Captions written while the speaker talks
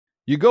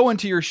You go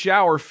into your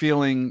shower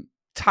feeling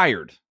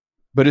tired,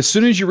 but as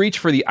soon as you reach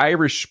for the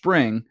Irish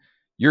Spring,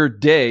 your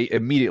day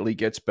immediately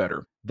gets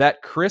better.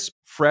 That crisp,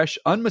 fresh,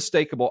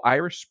 unmistakable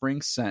Irish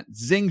Spring scent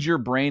zings your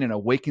brain and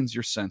awakens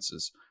your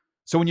senses.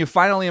 So when you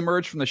finally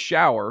emerge from the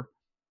shower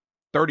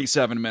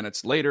 37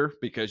 minutes later,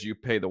 because you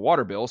pay the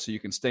water bill so you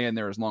can stay in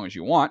there as long as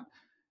you want,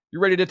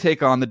 you're ready to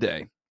take on the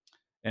day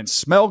and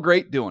smell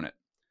great doing it.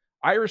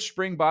 Irish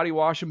Spring Body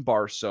Wash and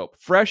Bar Soap.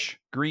 Fresh,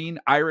 green,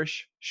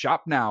 Irish.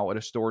 Shop now at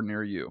a store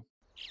near you.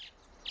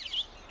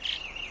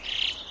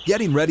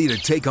 Getting ready to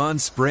take on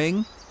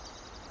spring?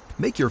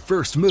 Make your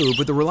first move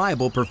with the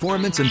reliable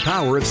performance and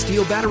power of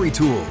Steel battery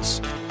tools.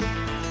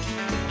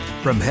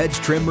 From hedge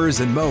trimmers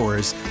and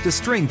mowers to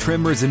string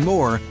trimmers and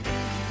more,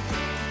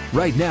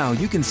 right now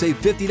you can save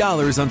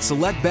 $50 on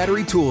select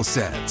battery tool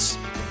sets.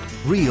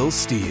 Real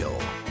Steel.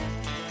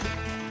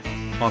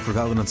 Offer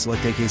valid on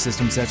select AK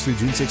system sets through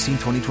June 16,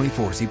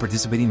 2024. See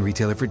participating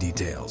retailer for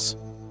details.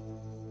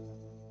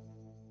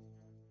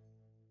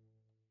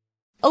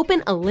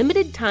 Open a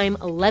limited-time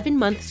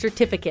 11-month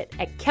certificate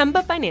at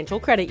Kemba Financial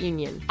Credit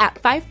Union. At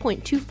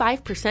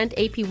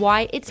 5.25%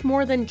 APY, it's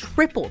more than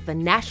triple the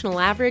national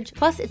average,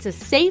 plus it's a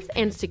safe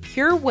and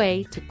secure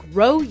way to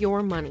grow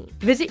your money.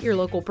 Visit your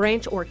local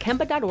branch or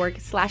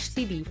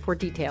kemba.org/cd for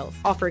details.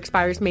 Offer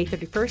expires May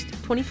 31st,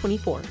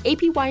 2024.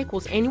 APY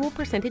equals annual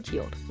percentage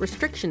yield.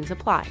 Restrictions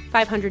apply.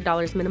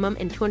 $500 minimum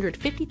and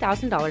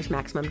 $250,000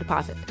 maximum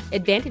deposit.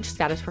 Advantage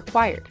status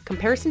required.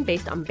 Comparison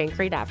based on bank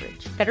rate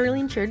average. Federally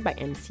insured by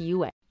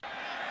NCUA.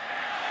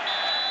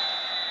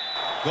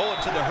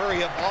 Going to the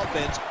hurry-up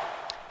offense.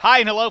 Hi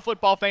and hello,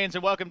 football fans,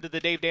 and welcome to the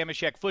Dave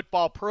Dameshek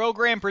football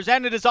program,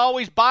 presented as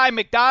always by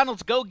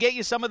McDonald's. Go get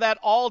you some of that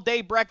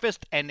all-day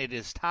breakfast, and it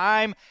is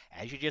time,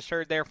 as you just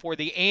heard there, for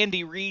the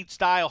Andy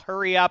Reid-style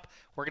hurry-up.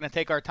 We're going to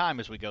take our time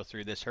as we go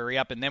through this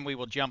hurry-up, and then we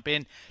will jump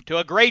in to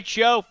a great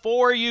show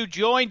for you,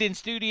 joined in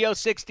Studio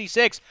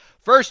 66.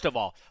 First of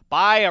all,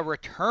 by a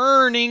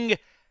returning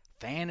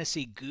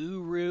fantasy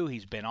guru.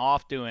 He's been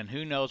off doing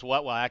who knows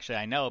what. Well, actually,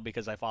 I know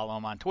because I follow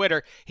him on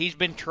Twitter. He's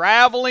been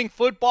traveling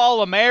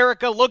Football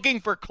America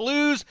looking for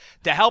clues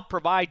to help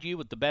provide you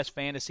with the best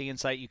fantasy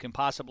insight you can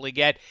possibly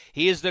get.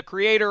 He is the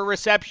creator of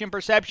Reception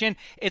Perception.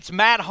 It's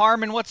Matt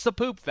Harmon. What's the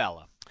poop,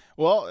 fella?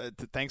 Well,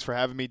 thanks for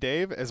having me,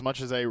 Dave. As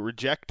much as I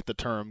reject the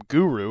term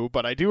guru,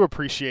 but I do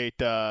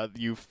appreciate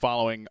you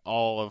following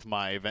all of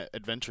my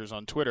adventures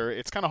on Twitter.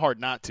 It's kind of hard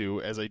not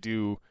to, as I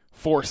do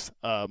force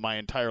my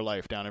entire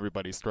life down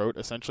everybody's throat,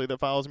 essentially, that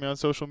follows me on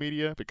social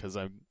media, because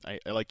I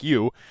like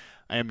you,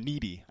 I am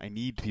needy. I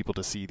need people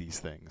to see these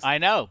things. I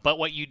know, but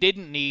what you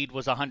didn't need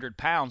was 100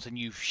 pounds, and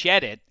you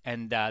shed it,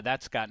 and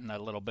that's gotten a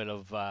little bit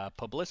of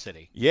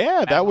publicity.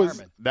 Yeah, that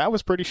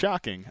was pretty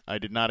shocking. I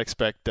did not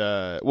expect.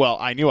 Well,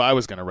 I knew I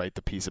was going to write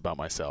the piece about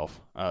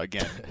myself.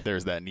 Again,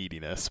 there's that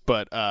neediness,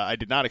 but I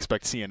did not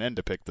expect CNN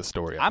to pick the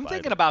story up. I'm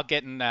thinking about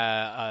getting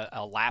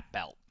a lap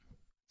belt.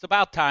 It's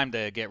about time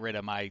to get rid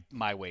of my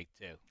weight,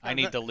 too. I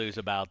need to lose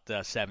about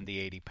 70,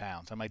 80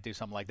 pounds. I might do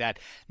something like that.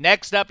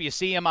 Next up, you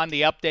see him on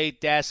the update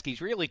desk. He's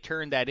really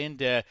turned that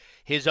into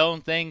his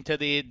own thing to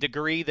the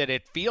degree that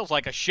it feels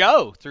like a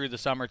show through the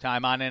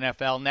summertime on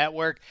NFL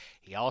Network.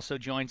 He also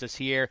joins us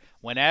here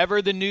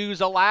whenever the news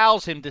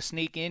allows him to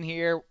sneak in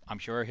here. I'm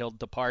sure he'll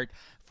depart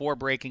for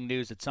breaking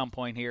news at some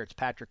point here. It's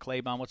Patrick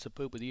Claybon. What's the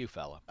poop with you,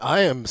 fella? I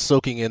am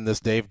soaking in this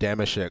Dave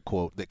Dameshek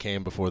quote that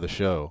came before the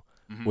show.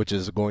 Which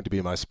is going to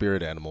be my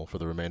spirit animal for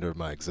the remainder of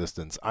my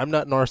existence. I'm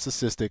not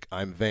narcissistic.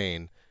 I'm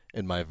vain,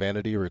 and my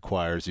vanity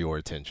requires your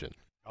attention.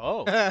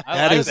 Oh,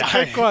 that is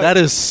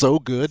so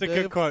good. That's a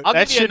good quote. I'll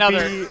give you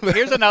another.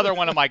 Here's another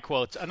one of my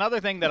quotes. Another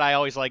thing that I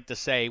always like to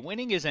say: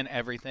 winning isn't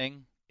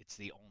everything; it's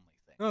the only thing.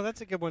 Oh,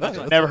 that's a good one.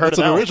 Never heard of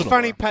that. It's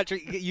funny,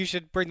 Patrick, you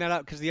should bring that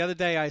up, because the other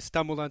day I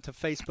stumbled onto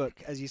Facebook,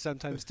 as you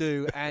sometimes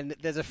do, and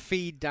there's a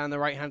feed down the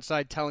right-hand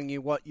side telling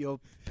you what your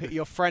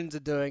friends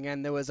are doing,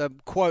 and there was a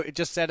quote. It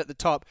just said at the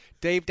top,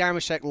 Dave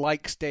Dameshek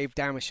likes Dave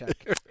Dameshek.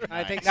 Nice.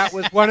 I think that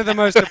was one of the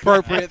most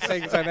appropriate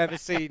things I've ever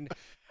seen.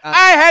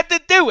 I had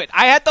to do it.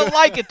 I had to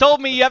like it.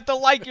 Told me you have to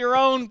like your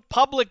own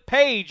public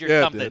page or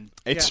something.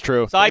 It's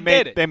true. So I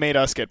did it. They made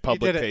us get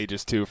public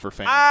pages, too, for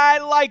fans. I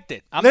liked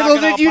it. Little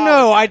did you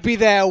know I'd be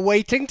there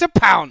waiting to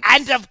pounce.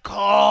 And, of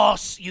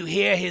course, you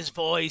hear his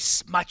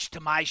voice, much to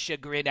my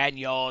chagrin and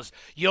yours.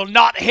 You'll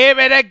not hear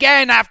it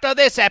again after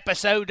this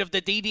episode of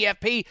the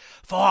DDFP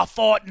for a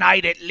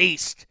fortnight at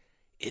least.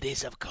 It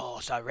is, of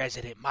course, our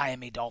resident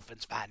Miami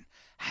Dolphins fan,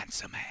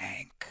 Handsome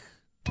Hank.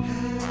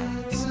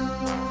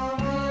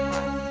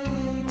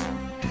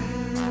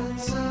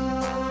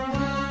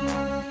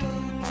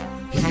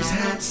 He's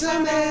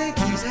handsome Hank,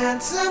 he's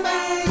handsome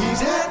Hank,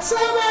 he's handsome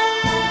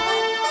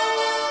Hank.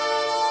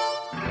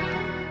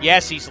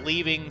 Yes, he's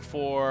leaving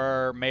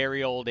for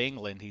merry old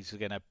England. He's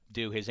going to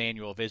do his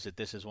annual visit.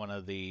 This is one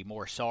of the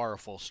more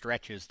sorrowful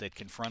stretches that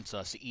confronts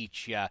us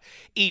each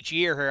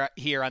year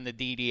here on the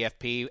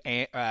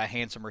DDFP.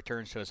 Handsome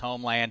returns to his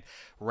homeland.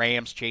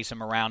 Rams chase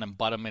him around and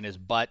butt him in his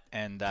butt,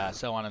 and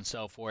so on and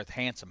so forth.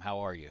 Handsome, how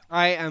are you?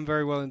 I am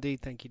very well indeed,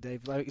 thank you,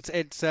 Dave.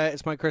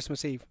 It's my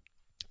Christmas Eve.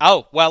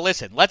 Oh, well,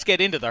 listen, let's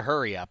get into the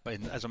hurry up.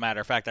 And as a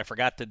matter of fact, I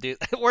forgot to do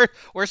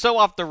we're so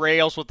off the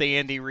rails with the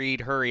Andy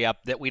Reid hurry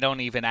up that we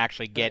don't even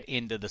actually get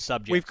into the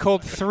subject. We've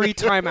called 3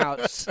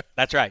 timeouts.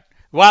 That's right.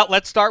 Well,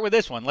 let's start with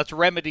this one. Let's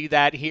remedy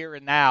that here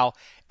and now.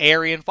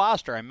 Arian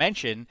Foster, I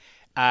mentioned,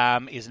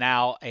 is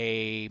now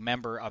a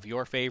member of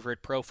your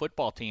favorite pro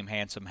football team,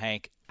 Handsome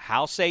Hank.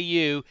 How say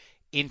you,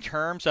 in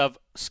terms of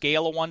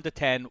scale of 1 to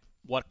 10,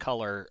 what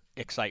color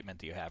excitement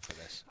do you have for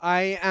this?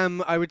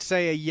 I would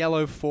say a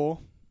yellow 4.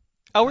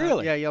 Oh,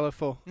 really? Yeah, yellow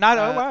 4.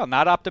 Not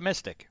not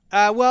optimistic.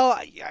 Well,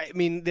 I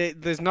mean,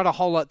 there's not a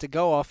whole lot to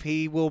go off.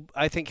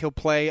 I think he'll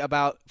play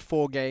about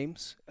 4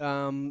 games.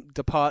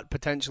 Depart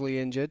potentially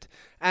injured,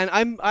 and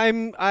I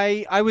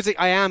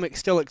am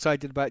still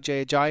excited about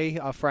Jay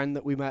Ajayi, our friend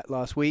that we met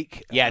last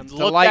week. Yeah,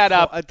 look that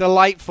up. A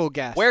delightful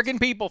guest. Where can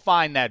people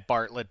find that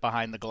Bartlett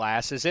Behind the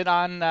Glass? Is it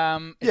on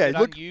on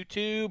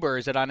YouTube or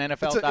is it on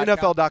NFL.com? It's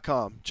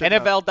NFL.com.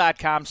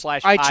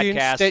 NFL.com/podcast.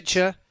 iTunes,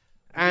 Stitcher.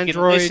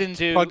 Android listen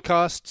to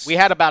podcasts. We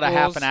had about a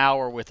half an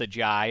hour with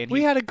Ajayi.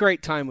 We had a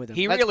great time with him.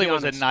 He really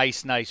was a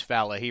nice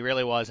fella. He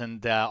really was.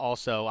 And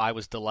also, I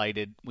was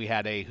delighted. We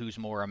had a Who's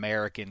More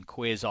American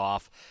quiz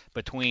off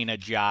between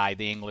Ajayi,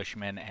 the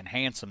Englishman, and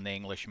Handsome, the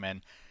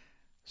Englishman.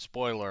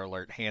 Spoiler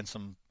alert,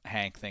 Handsome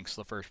Hank thinks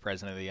the first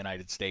president of the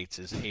United States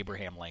is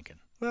Abraham Lincoln.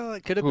 Well,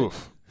 it could have been.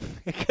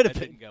 It could have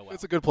been. Go well.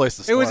 It's a good place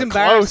to start. It was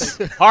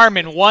embarrassing.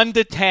 Harmon, 1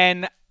 to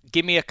 10.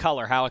 Give me a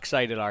color. How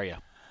excited are you?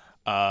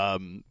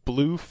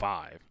 Blue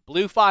 5.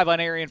 Blue 5 on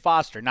Arian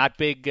Foster. Not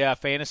big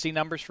fantasy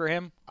numbers for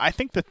him? I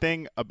think the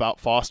thing about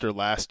Foster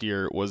last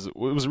year was it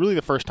was really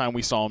the first time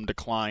we saw him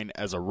decline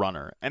as a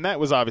runner. And that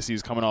was obviously he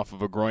was coming off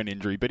of a groin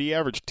injury, but he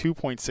averaged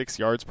 2.6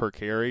 yards per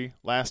carry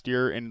last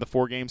year in the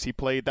 4 games he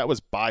played. That was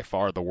by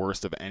far the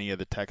worst of any of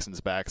the Texans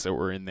backs that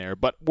were in there.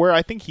 But where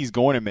I think he's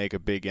going to make a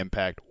big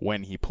impact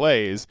when he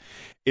plays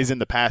is in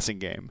the passing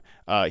game.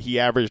 He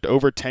averaged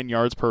over 10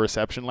 yards per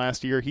reception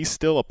last year. He's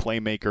still a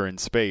playmaker in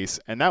space,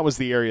 and that was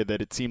the area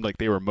that it seemed like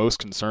they were most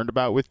concerned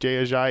about with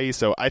Jay Ajayi.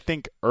 So I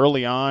think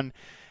early on,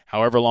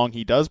 however long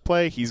he does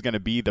play, he's going to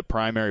be the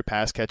primary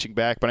pass-catching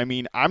back. But, I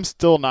mean, I'm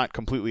still not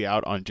completely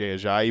out on Jay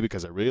Ajayi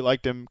because I really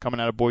liked him coming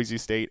out of Boise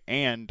State,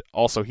 and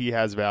also he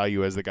has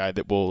value as the guy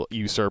that will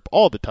usurp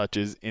all the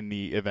touches in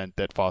the event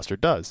that Foster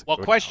does. Well,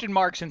 question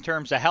marks in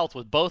terms of health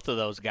with both of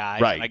those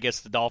guys. Right. I guess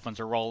the Dolphins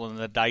are rolling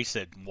the dice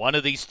that one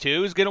of these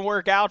two is going to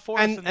work out for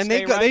us. And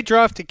they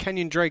drafted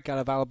Kenyon Drake out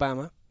of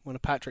Alabama, one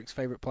of Patrick's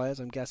favorite players,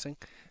 I'm guessing.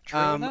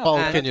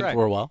 Followed Kenyon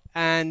for a while.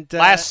 And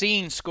last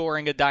seen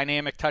scoring a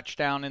dynamic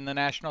touchdown in the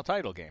national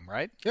title game,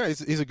 right? Yeah,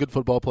 he's a good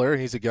football player.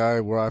 He's a guy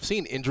where I've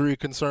seen injury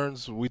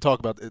concerns. We talk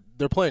about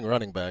they're playing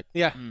running back.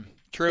 Yeah.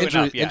 True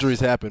enough, yes.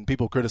 Injuries happen.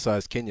 People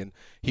criticize Kenyon.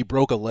 He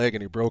broke a leg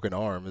and he broke an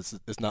arm.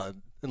 It's not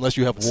unless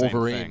you have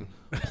Wolverine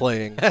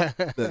playing.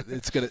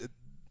 It's gonna.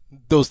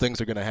 Those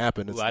things are going to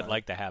happen. Ooh, I'd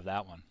like to have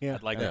that one. Yeah.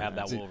 I'd like to have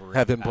that Wolverine.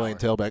 Have him playing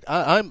tailback.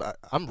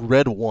 I'm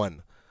red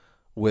 1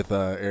 with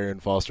Arian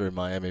Foster in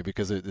Miami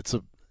because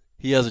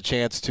he has a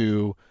chance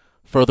to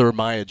further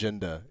my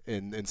agenda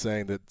in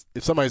saying that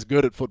if somebody's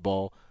good at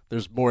football,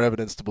 there's more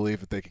evidence to believe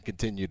that they can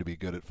continue to be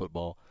good at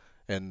football.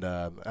 And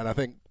I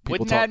think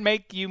people wouldn't that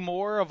make you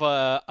more of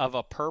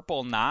a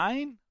purple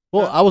 9?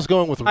 Well, I was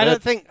going with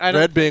red.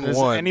 Red being does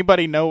 1.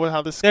 Anybody know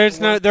how this? There is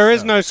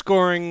no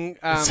scoring.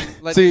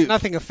 There's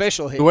nothing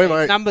official here. The way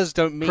my numbers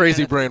don't mean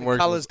crazy anything. brain works.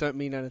 Colors don't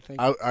mean anything.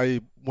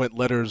 I went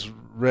letters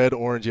red,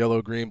 orange,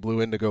 yellow, green,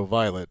 blue, indigo,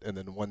 violet, and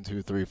then 1,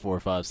 2, 3, 4,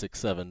 5, 6,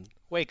 7.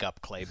 Wake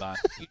up, Claybon.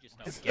 You just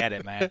don't get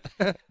it, man.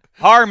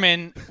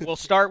 Harmon, we'll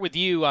start with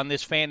you on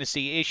this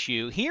fantasy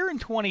issue. Here in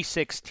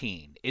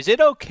 2016, is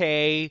it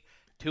okay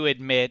to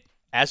admit,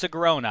 as a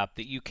grown-up,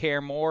 that you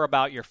care more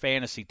about your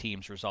fantasy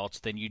team's results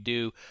than you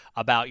do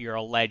about your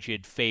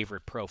alleged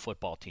favorite pro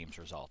football team's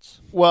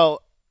results?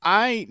 Well,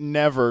 I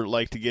never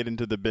like to get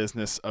into the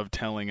business of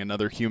telling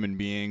another human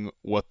being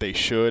what they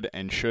should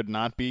and should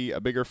not be a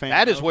bigger fan.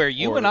 That is where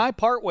you and I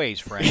part ways,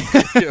 Frank.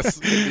 Yes,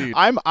 indeed.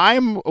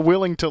 I'm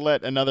willing to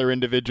let another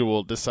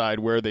individual decide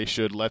where they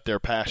should let their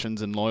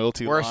passions and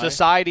loyalty lie. We're a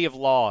society of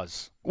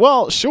laws.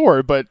 Well,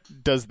 sure, but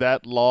does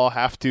that law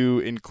have to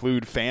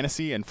include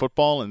fantasy and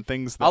football and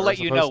things that I'll are let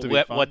you know supposed to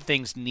be fun? what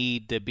things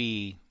need to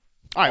be.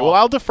 All right, well,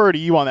 I'll defer to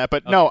you on that.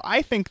 But no,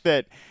 I think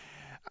that,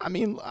 I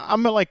mean,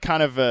 I'm like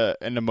kind of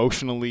an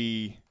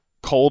emotionally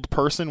cold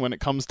person when it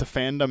comes to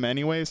fandom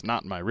anyways.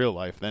 Not in my real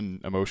life. Then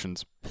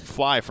emotions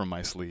fly from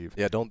my sleeve.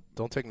 Yeah, don't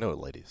take note,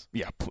 ladies.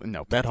 Yeah,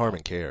 no. Matt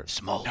Harmon cares.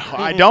 Smoke.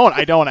 No,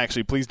 I don't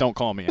actually. Please don't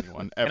call me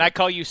anyone. Ever. Can I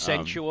call you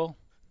sensual?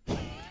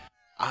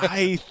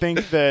 I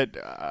think that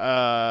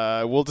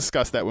we'll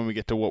discuss that when we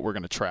get to what we're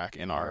going to track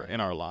in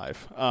our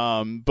live.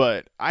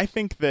 But I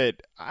think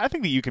that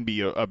you can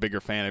be a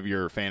bigger fan of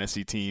your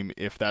fantasy team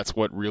if that's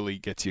what really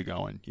gets you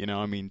going. You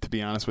know, I mean, to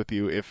be honest with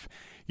you, if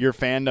your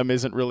fandom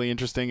isn't really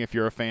interesting, if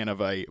you're a fan of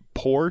a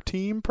poor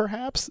team,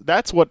 perhaps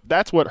that's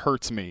what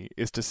hurts me,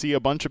 is to see a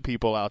bunch of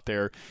people out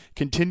there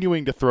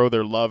continuing to throw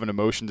their love and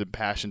emotions and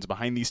passions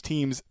behind these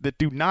teams that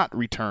do not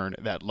return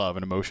that love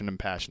and emotion and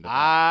passion to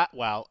them.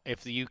 Well,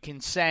 if you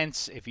can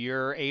sense, if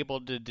you're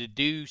able to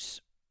deduce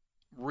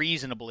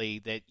reasonably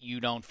that you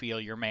don't feel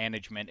your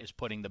management is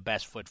putting the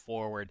best foot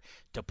forward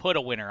to put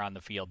a winner on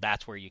the field,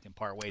 that's where you can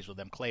part ways with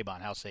them.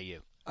 Claybon, how say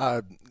you?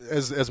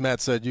 As Matt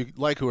said, you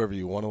like whoever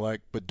you want to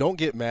like, but don't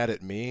get mad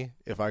at me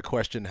if I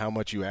question how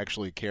much you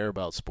actually care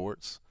about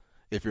sports.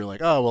 If you're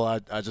like, oh, well,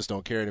 I just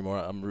don't care anymore.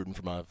 I'm rooting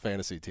for my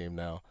fantasy team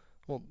now.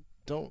 Well,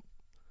 don't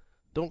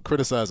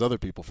criticize other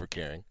people for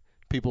caring.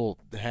 People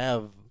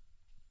have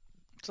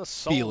It's a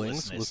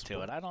feelings soullessness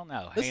to it. I don't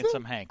know. It's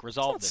Handsome not- Hank,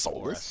 resolve it's this not for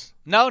soulless. us.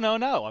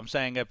 No. I'm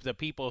saying of the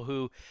people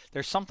who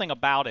there's something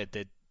about it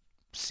that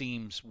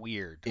seems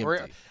weird or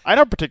Empty. I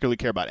don't particularly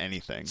care about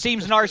anything.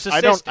 seems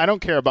narcissistic. I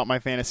don't care about my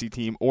fantasy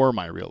team or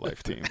my real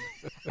life team.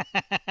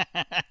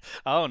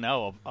 Oh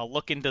no! I'll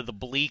look into the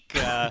bleak,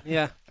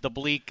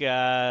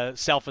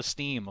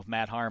 self-esteem of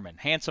Matt Harmon.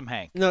 Handsome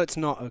Hank. No, it's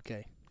not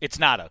okay. It's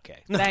not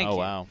okay. Thank Oh you.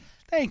 wow.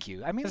 Thank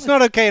you. I mean, It's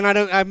not okay, and I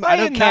don't care.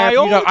 If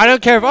Niall. you don't, I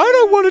don't care if I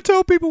don't want to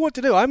tell people what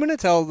to do. I'm going to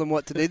tell them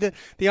what to do.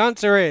 The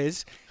answer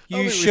is I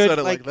you don't think we should said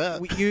it like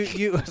that.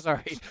 You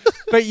sorry,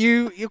 but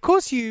you of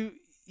course you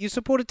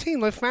support a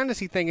team. The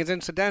fantasy thing is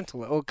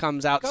incidental. It all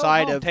comes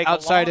outside home, take a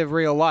outside long- of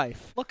real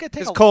life. take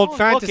It's a called long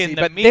fantasy, look in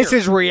the but mirror. this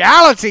is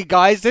reality,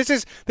 guys. This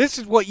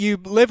is what you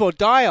live or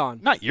die on.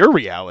 Not your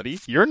reality.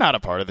 You're not a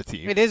part of the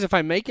team. It is if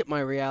I make it my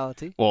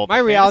reality. Well, my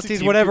the reality fantasy is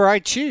team whatever I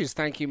choose.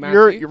 Thank you,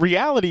 Matthew. Your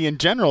reality in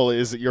general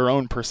is your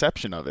own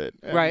perception of it.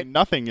 I Right. mean,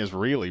 nothing is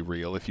really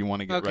real if you want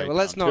to get Okay, right well,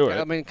 let's down not. to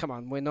it. I mean, come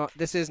on. We're not.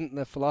 This isn't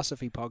the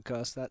philosophy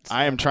podcast. That's.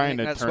 I am trying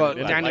to That's turn what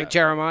it into Daniel like-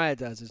 Jeremiah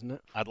does, isn't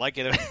it? I'd like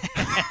it.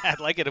 I'd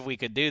like it if we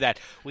could do that.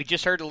 We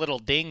just heard a little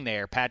ding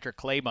there, Patrick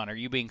Claybon. Are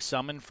you being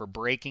summoned for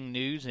breaking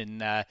news in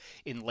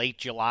late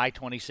July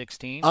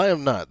 2016? I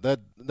am not.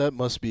 That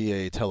must be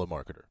a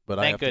telemarketer, but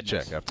I Thank have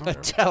goodness. to check after.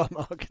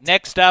 Telemarketing.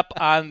 Next up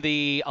on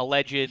the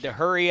alleged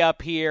hurry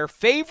up here,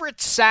 favorite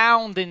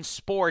sound in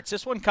sports.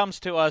 This one comes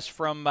to us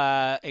from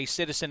a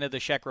citizen of the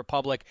Czech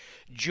Republic,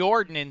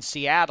 Jordan in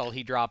Seattle.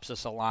 He drops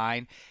us a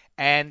line.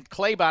 And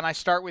Claybon, I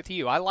start with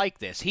you. I like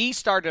this. He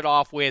started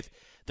off with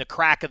the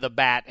crack of the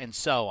bat and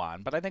so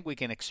on, but I think we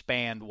can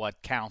expand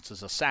what counts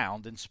as a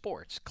sound in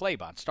sports.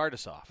 Claybon, start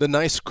us off. The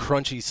nice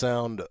crunchy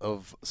sound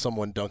of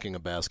someone dunking a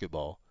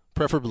basketball,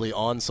 preferably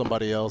on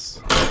somebody else.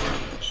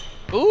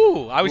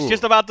 Ooh, I was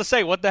just about to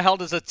say, what the hell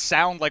does it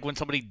sound like when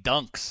somebody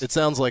dunks? It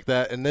sounds like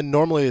that, and then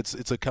normally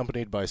it's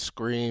accompanied by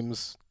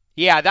screams.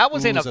 Yeah, that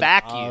was in a Oohs and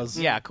vacuum. ahs.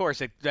 Yeah, of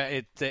course.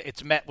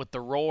 It's met with the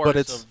roars But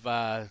it's-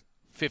 of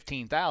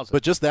 15,000.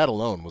 But just that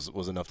alone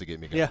was enough to get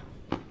me going. Yeah.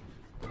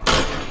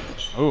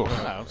 Ooh.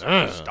 It's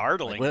more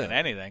startling Like, than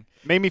anything.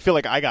 Made me feel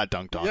like I got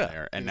dunked on Yeah,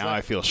 there, and now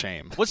I feel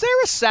shame. Was there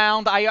a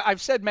sound?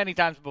 I've said many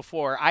times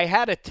before, I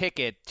had a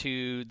ticket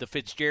to the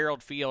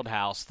Fitzgerald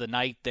Fieldhouse the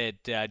night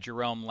that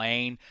Jerome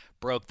Lane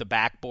broke the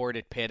backboard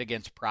at Pitt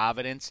against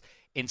Providence.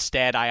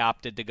 Instead, I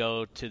opted to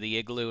go to the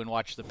Igloo and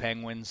watch the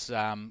Penguins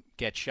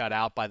get shut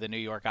out by the New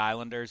York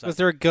Islanders. Was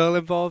there a girl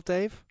involved,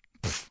 Dave?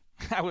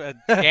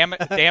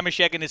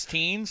 Damashek in his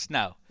teens?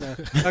 No.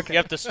 Okay. You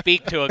have to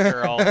speak to a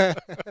girl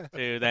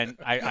to then,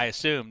 I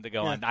assume, to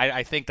go on.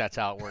 I think that's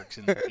how it works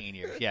in the teen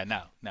years. Yeah,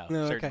 no, No,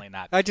 certainly okay.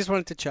 not. I just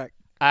wanted to check.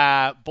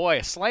 Boy,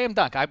 a slam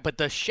dunk. But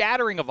the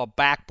shattering of a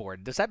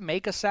backboard, does that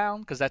make a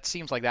sound? Because that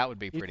seems like that would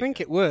be You'd pretty think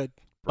good. it would.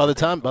 By the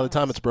time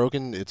it's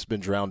broken, it's been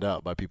drowned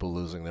out by people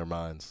losing their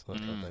minds. I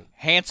think.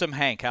 Handsome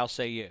Hank, how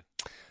say you?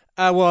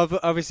 Well,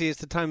 obviously, it's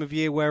the time of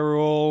year where we're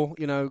all,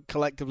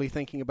 collectively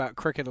thinking about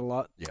cricket a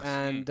lot, Yes.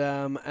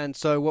 and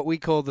so what we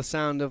call the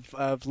sound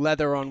of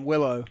leather on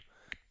willow.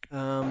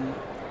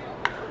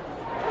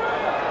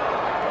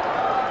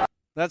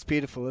 That's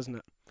beautiful, isn't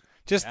it?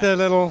 Just the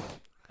little.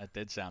 That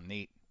did sound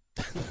neat.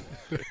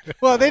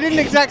 Well, they didn't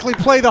exactly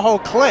play the whole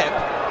clip.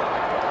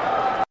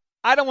 I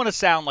don't want to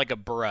sound like a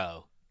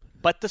bro,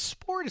 but the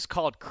sport is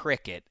called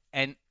cricket,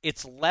 and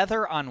it's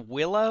leather on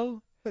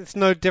willow. It's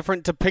no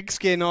different to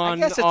pigskin on.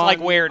 I guess it's like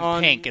wearing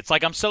on- pink. It's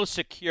like I'm so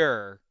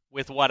secure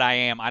with what I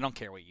am. I don't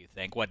care what you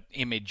think, what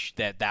image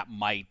that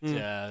might.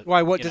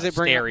 Why? What does it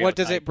bring? Up? What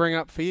does stereotype. it bring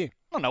up for you? I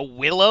don't know.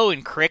 Willow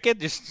and cricket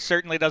just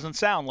certainly doesn't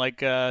sound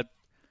like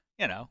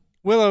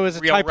Willow is a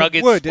real type of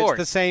rugged wood. sport.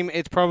 It's the same.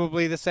 It's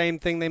probably the same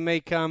thing they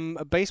make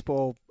a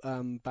baseball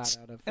bat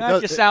out of.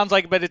 That just sounds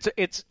like, but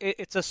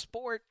it's a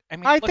sport. I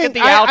mean, I look think- at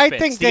the I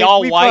outfits, think the Dave,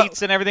 all we've whites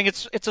got- and everything.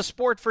 It's a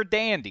sport for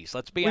dandies.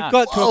 Let's be We've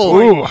honest. got to a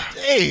Oh, point.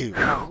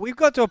 Dave! We've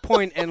got to a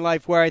point in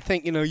life where I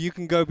think you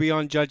can go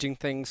beyond judging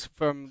things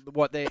from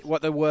what the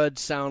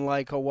words sound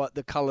like or what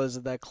the colors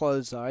of their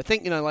clothes are. I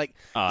think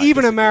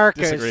even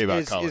America disagree about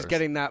is colors.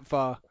 getting that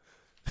far.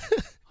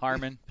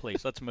 Harmon,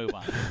 please, let's move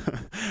on.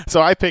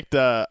 So I picked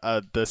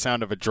the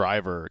sound of a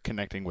driver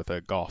connecting with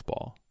a golf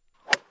ball.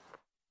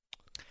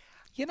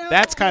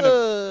 That's kind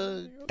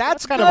of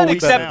that's kind good, of a weak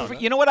except sound. for,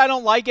 you know what I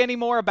don't like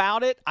anymore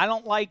about it? I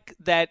don't like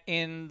that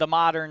in the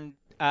modern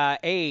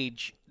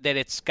age that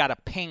it's got a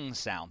ping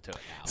sound to it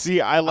now.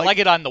 See, I I like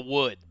it on the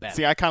wood better.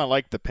 See, I kind of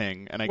like the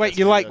ping, and I Wait, guess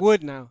you maybe like that's-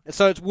 wood now?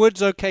 So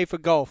wood's okay for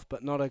golf,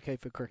 but not okay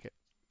for cricket.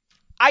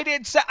 I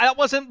did say that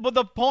wasn't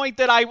the point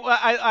that I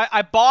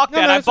balked No,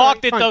 at. no, I it's all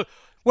balked right, at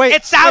Wait,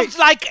 It sounds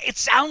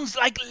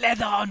like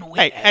leather on wheels.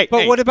 Hey,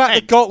 But what about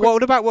hey,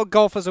 what about what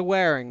golfers are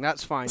wearing?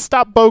 That's fine.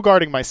 Stop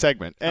bogarting my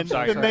segment. And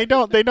sorry. they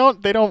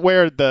don't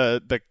wear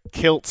the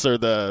kilts or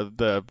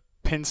the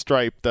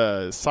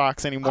pinstripe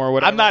socks anymore.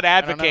 Whatever. I'm not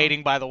I don't know.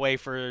 advocating, by the way,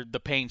 for the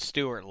Payne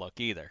Stewart look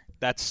either.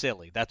 That's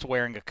silly. That's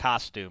wearing a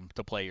costume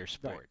to play your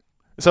sport.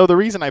 So the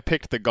reason I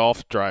picked the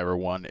golf driver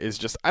one is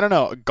just, I don't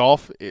know,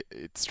 golf,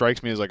 it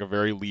strikes me as like a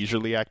very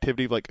leisurely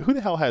activity. Like, who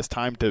the hell has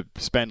time to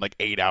spend like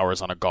 8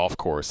 hours on a golf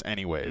course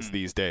anyways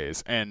these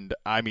days? And,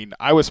 I mean,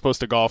 I was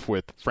supposed to golf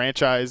with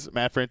franchise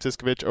Matt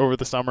Franciscovich over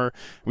the summer.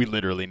 We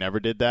literally never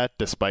did that,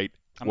 despite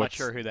I'm not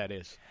sure who that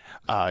is.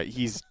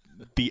 He's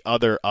the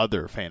other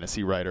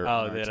fantasy writer. Oh,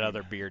 on our that team.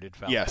 other bearded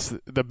fellow. Yes,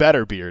 the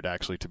better beard,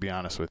 actually, to be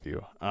honest with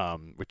you,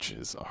 which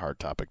is a hard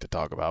topic to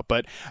talk about.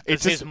 But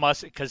it's just,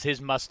 because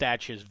his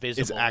mustache is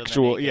visible. It's to the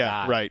actual, naked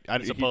yeah, eye, right.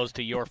 As opposed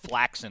to your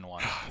flaxen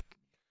one.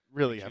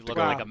 really have You to look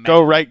go, like a go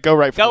man. right for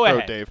Go the throat,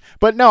 ahead. Dave.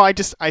 But no, I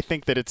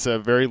think that it's a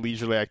very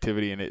leisurely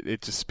activity, and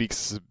it just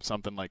speaks to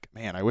something like,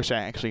 man, I wish I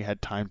actually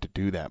had time to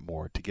do that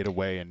more, to get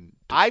away and.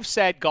 I've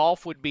said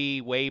golf would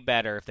be way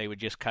better if they would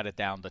just cut it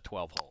down to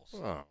 12 holes.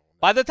 Oh.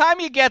 By the time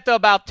you get to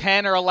about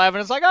 10 or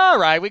 11, it's like, all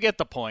right, we get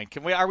the point.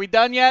 Are we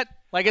done yet?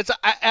 Like,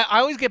 I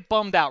always get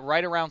bummed out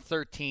right around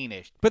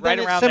 13-ish. But right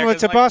then around it's similar there,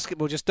 'cause to like,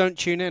 basketball. Just don't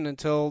tune in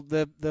until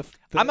the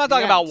I'm not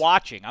talking about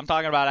watching. I'm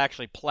talking about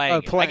actually playing. Oh,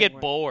 it. I playing, get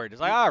right. bored.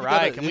 It's like, all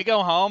right, can we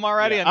go home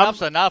already? Yeah,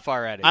 Enough's enough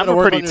already. I'm gotta a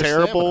work pretty on your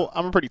terrible. stamina.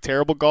 I'm a pretty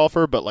terrible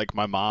golfer, but like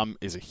my mom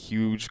is a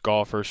huge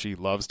golfer. She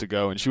loves to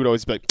go, and she would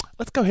always be like,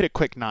 "Let's go hit a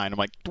quick 9." I'm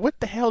like, "What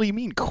the hell do you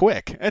mean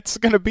quick? It's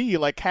gonna be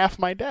like half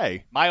my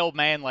day." My old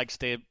man likes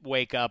to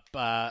wake up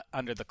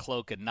under the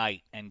cloak at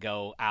night and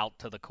go out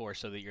to the course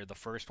so that you're the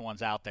first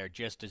ones out there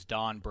just as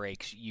dawn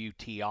breaks. You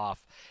tee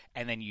off,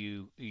 and then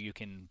you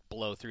can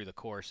blow through the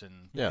course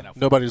and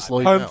Nobody to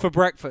slow you home down. for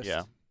breakfast.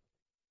 Yeah.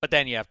 But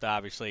then you have to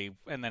obviously,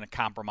 and then it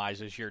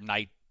compromises your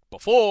night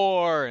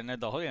before, and then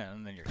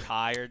and then you're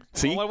tired.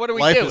 See? Well, what are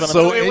we Life doing? is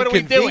so what are we doing?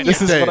 inconvenient.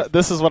 here?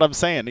 This is what I'm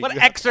saying. What You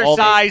have all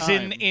this exercise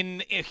time.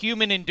 in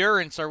human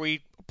endurance are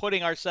we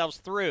putting ourselves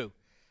through?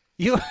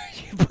 You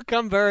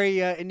become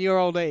very in your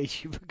old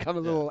age. You become a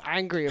little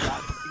angry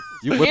about things.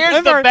 You whip-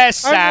 Here's the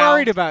best sound. I'm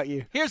worried about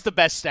you. Here's the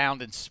best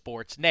sound in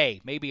sports.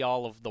 Nay, maybe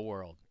all of the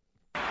world.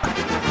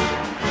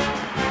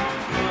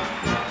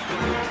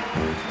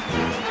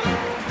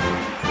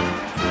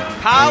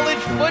 College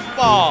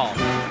football.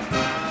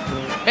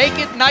 Make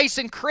it nice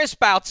and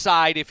crisp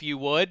outside, if you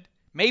would.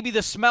 Maybe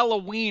the smell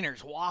of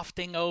wieners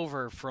wafting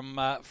over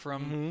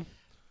from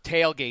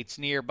tailgates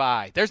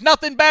nearby. There's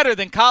nothing better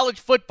than college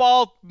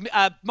football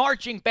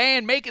marching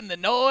band making the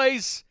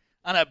noise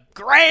on a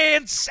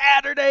grand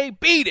Saturday.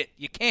 Beat it.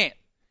 You can't.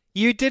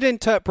 You did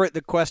interpret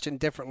the question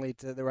differently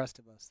to the rest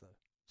of us, though.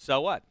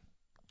 So what?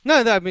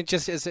 No, I mean,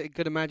 just it's a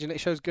good imagine.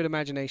 It shows good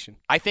imagination.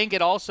 I think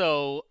it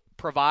also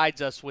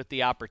provides us with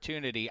the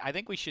opportunity. I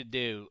think we should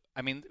do.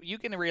 I mean, you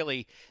can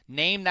really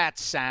name that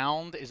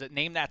sound.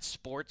 Name that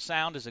sports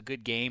sound is a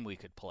good game we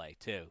could play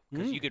too,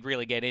 because you could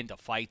really get into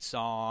fight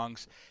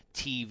songs,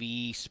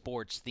 TV,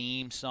 sports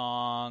theme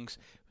songs,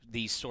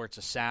 these sorts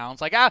of sounds.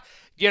 Like, out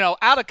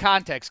of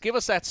context, give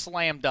us that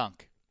slam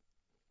dunk.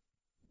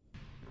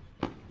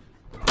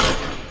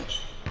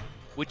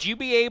 Would you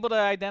be able to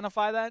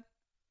identify that?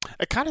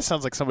 It kind of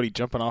sounds like somebody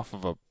jumping off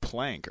of a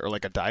plank or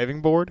like a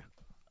diving board.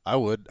 I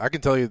would. I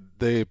can tell you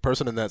the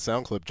person in that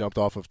sound clip jumped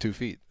off of 2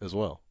 feet as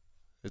well.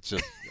 It's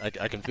just, I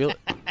can feel it.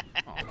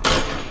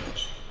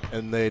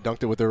 And they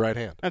dunked it with their right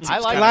hand. I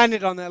like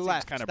Landed on their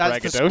left. Kind of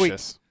That's the squeak.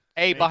 braggadocious.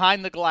 Hey,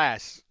 behind the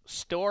glass,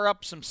 store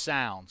up some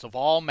sounds of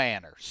all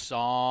manner.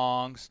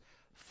 Songs,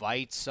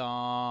 fight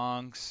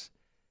songs,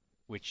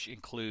 which are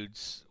included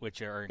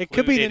It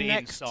could be the in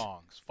next-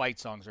 songs.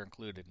 Fight songs are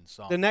included in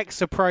songs. The next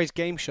surprise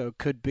game show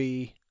could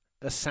be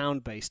a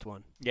sound-based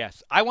one.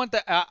 Yes. I want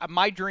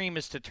my dream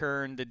is to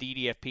turn the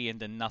DDFP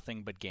into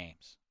nothing but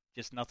games.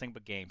 Just nothing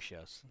but game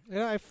shows.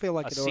 Yeah, I feel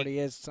like A it se- already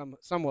is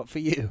somewhat for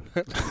you.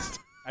 at least.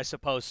 I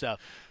suppose so.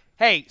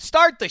 Hey,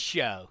 start the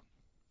show.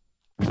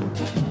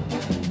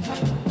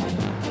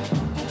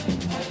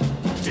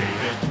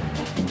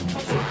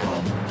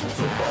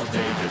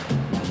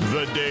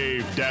 The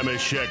Dave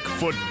Dameshek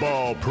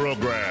Football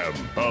Program.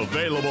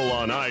 Available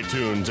on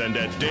iTunes and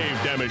at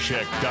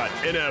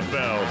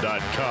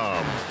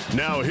davedameshek.nfl.com.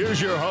 Now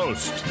here's your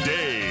host,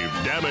 Dave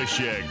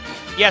Dameshek.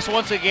 Yes,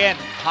 once again,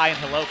 hi and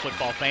hello,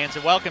 football fans,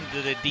 and welcome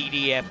to the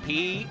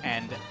DDFP.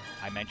 And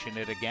I mentioned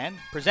it again,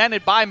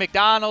 presented by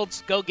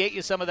McDonald's. Go get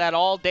you some of that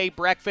all-day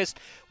breakfast.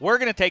 We're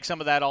going to take some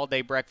of that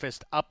all-day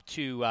breakfast up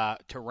to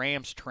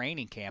Rams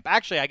training camp.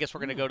 Actually, I guess we're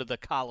going to go to the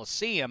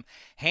Coliseum.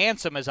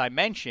 Handsome, as I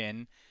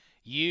mentioned,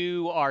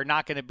 you are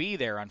not going to be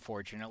there,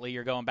 unfortunately.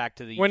 You're going back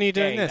to the When are you UK.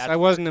 doing this? That's I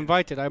wasn't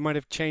invited. I might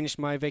have changed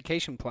my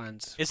vacation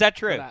plans. Is that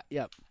for true? that.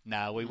 Yep.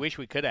 No, we wish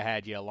we could have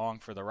had you along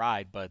for the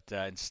ride, but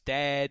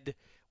instead,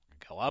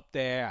 go up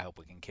there. I hope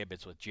we can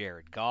kibitz with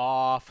Jared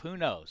Goff. Who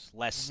knows?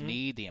 Les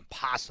Snead, the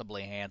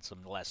impossibly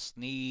handsome Les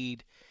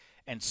Snead,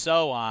 and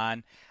so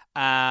on.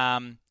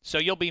 So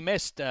you'll be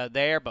missed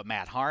there, but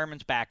Matt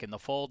Harmon's back in the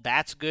fold.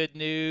 That's good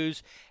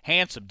news.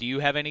 Handsome, do you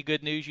have any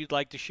good news you'd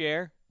like to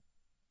share?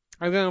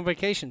 I'm going on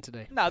vacation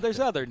today. No, there's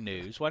other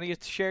news. Why don't you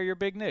share your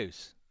big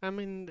news? I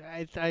mean,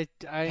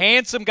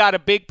 Handsome got a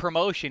big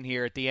promotion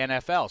here at the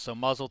NFL, so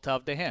muzzle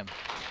tov to him.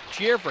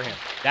 Cheer for him.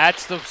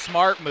 That's the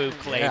smart move,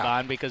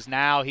 Claybon, because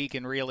now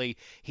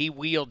he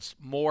wields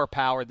more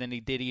power than he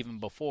did even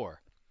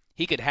before.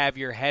 He could have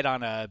your head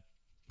on a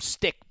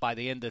stick by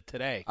the end of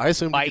today. I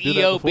assume by he could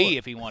do that EOB before.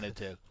 if he wanted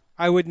to.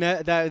 I would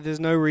there's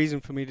no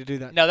reason for me to do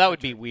that. No, that would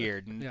be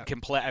weird and Yeah.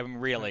 I'm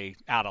really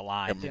out of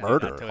line. And to do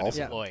murder that to an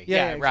also. employee.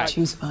 Yeah, right.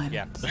 Choose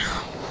violence.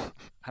 Yeah.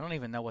 I don't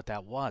even know what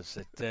that was.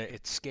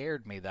 It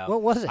scared me though.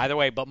 What was it? Either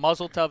way, but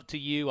muzzle tov to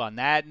you on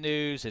that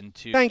news and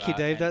to Thank you,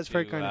 Dave. and That's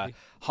very to, kind of you.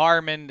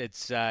 Harmon,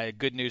 it's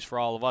good news for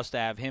all of us to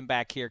have him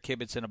back here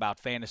kibitzing about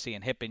fantasy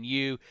and hipping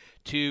you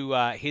to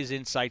his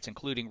insights,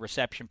 including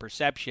reception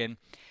perception.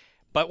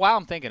 But while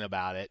I'm thinking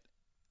about it,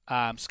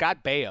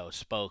 Scott Baio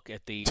spoke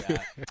at the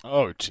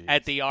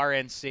at the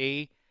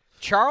RNC.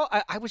 Charles,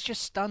 I was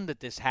just stunned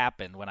that this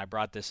happened when I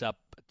brought this up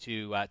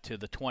to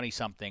the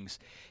 20-somethings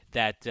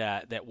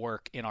that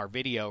work in our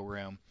video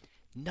room.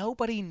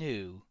 Nobody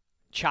knew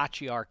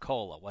Chachi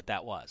Arcola, what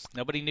that was.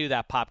 Nobody knew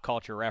that pop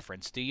culture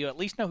reference. Do you at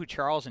least know who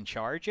Charles in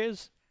Charge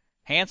is?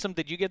 Handsome,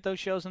 did you get those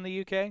shows in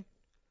the UK?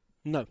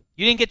 No.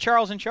 You didn't get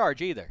Charles in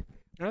Charge either.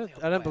 I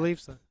don't believe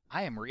so.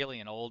 I am really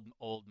an old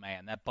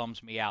man. That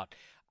bums me out.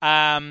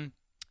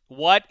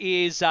 What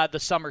is the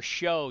summer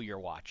show you're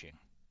watching?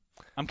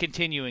 I'm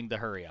continuing the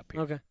hurry up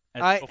here. Okay.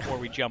 Before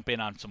we jump in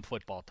on some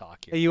football talk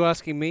Are here. you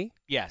asking me?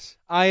 Yes.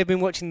 I have been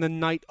watching The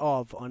Night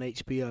Of on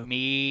HBO.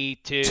 Me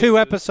too. 2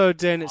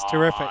 episodes in, it's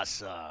terrific.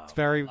 Awesome. It's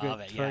very Love good.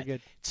 it. It's very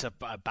good. It's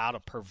about a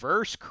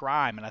perverse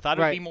crime, and I thought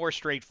it would Right. be more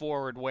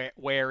straightforward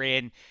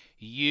wherein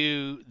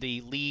you,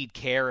 the lead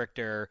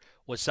character,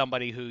 was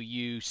somebody who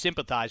you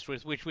sympathized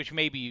with, which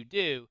maybe you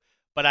do,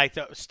 but I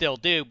still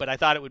do, but I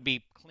thought it would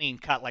be clean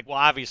cut, like, well,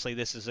 obviously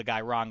this is a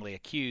guy wrongly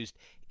accused.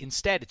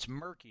 Instead, it's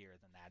murkier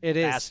than that. It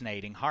is.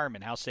 Fascinating.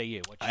 Harmon, how say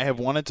you? I have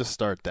wanted to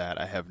start that.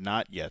 I have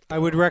not yet. I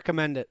would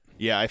recommend it.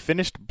 Yeah, I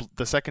finished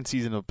the second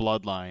season of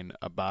Bloodline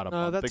about a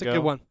month ago. That's a good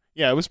one.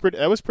 Yeah, it was pretty.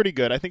 That was pretty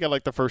good. I think I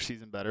liked the first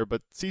season better,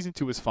 but season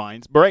 2 was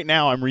fine. But right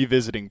now, I'm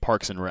revisiting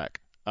Parks and Rec.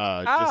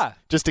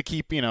 Just to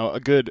keep a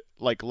good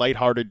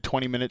lighthearted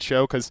 20-minute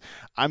show, because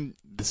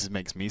this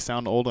makes me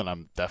sound old, and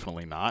I'm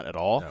definitely not at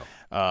all.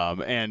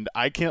 No. And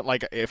I can't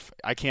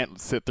I can't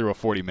sit through a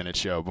 40-minute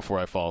show before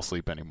I fall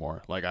asleep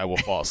anymore. Like, I will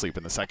fall asleep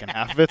in the second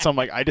half of it. So I'm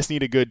like, I just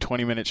need a good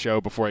 20-minute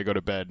show before I go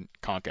to bed.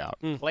 Conk out.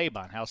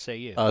 Claybon, how say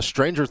you?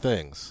 Stranger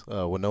Things,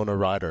 Winona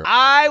Ryder.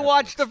 I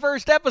watched the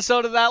first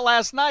episode of that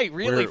last night.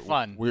 Really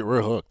fun.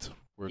 We're hooked.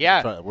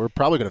 We're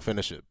probably going to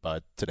finish it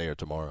by today or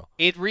tomorrow.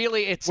 It's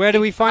Where do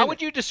we find How it?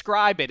 would you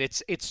describe it?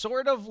 It's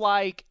sort of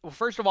like, well,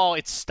 first of all,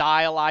 it's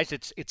stylized.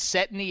 It's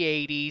set in the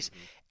 80s,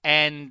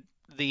 and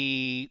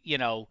the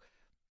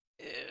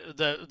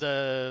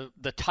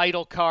the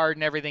title card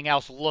and everything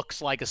else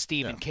looks like a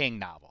Stephen King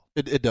novel.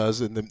 It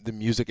does, and the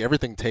music,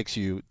 everything takes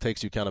you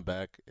kind of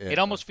back. It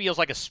almost feels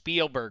like a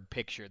Spielberg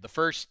picture. The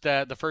first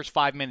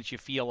 5 minutes, you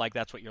feel like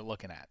that's what you're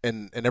looking at.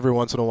 And every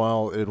once in a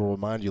while, it'll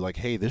remind you, like,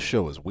 hey, this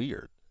show is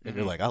weird. And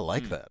you're like, I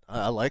like that.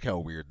 I like how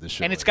weird this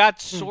show is. And it's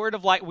got sort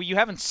of like, well, you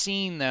haven't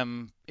seen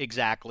them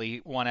exactly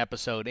one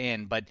episode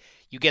in, but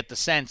you get the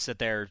sense that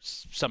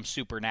there's some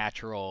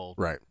supernatural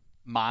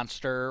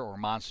monster or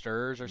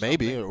monsters or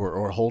maybe, something.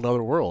 or a whole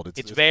other world.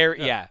 It's very,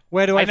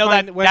 Where do I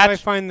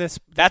find this?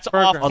 That's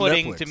program?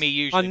 off-putting to me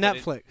usually. On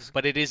Netflix.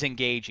 But it is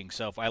engaging,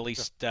 so if at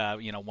least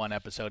one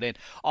episode in.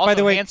 Also, By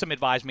the way, Handsome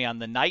advised me on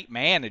The Night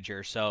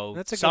Manager, so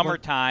That's a good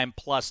summertime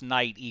plus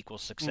night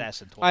equals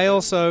success. In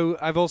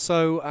I've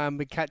also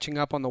been catching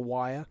up on The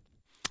Wire.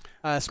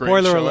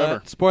 Spoiler show alert!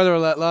 ever. Spoiler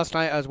alert! Last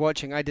night I was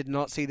watching. I did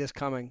not see this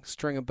coming.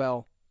 Stringer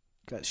Bell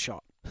gets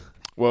shot.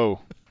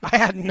 Whoa. I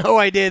had no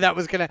idea that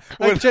was gonna.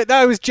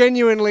 I was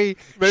genuinely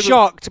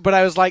shocked, but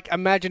I was like,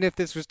 imagine if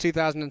this was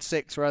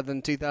 2006 rather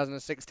than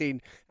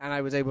 2016, and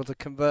I was able to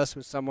converse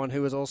with someone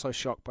who was also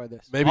shocked by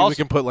this. Maybe we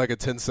can put like a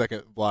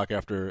 10-second block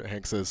after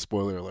Hank says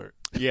 "spoiler alert."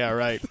 Yeah,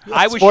 right.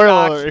 I was Spoiler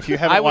shocked. alert if you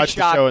haven't watched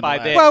the show in the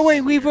last. Well, wait,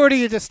 we've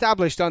already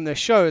established on this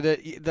show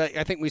that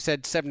I think we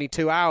said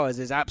 72 hours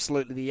is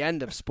absolutely the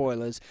end of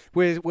spoilers.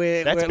 We're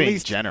That's at being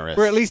least generous.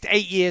 We're at least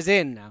 8 years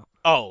in now.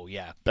 Oh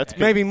yeah, That's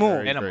maybe more.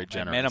 Very, minimum. very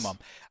generous. Minimum.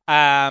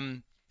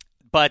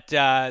 But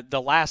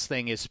the last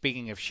thing is,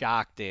 speaking of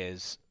shocked,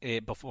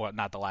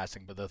 not the last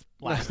thing, but the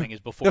last thing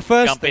is before The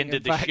first we jump thing, into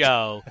in the fact.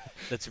 show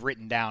that's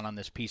written down on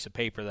this piece of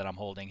paper that I'm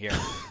holding here.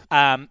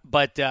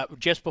 But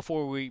just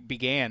before we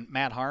began,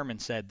 Matt Harmon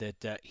said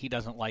that he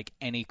doesn't like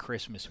any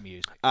Christmas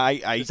music. I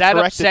Does that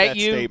corrected upset that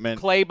you,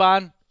 statement.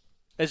 Claybon,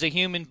 as a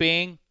human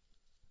being?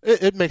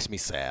 It makes me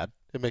sad.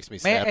 It makes me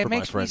sad Man, for it my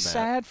makes me friend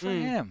sad for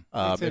him.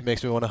 Matt. It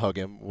makes me want to hug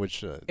him,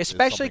 which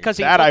Especially because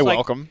he That looks I like,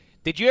 welcome.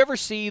 Did you ever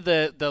see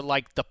the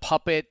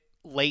puppet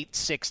late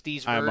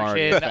 60s I'm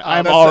version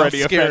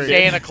already of offended.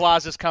 Santa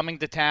Claus is Coming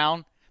to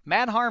Town?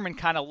 Matt Harmon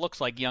kind of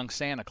looks like young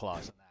Santa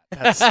Claus in that.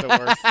 That's the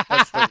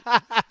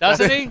worst.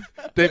 Doesn't he?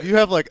 Dave, you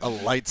have like a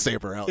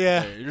lightsaber out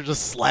Yeah. there. You're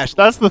just slashing.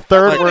 That's the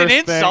third An worst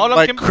insult. thing. I'm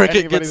like cricket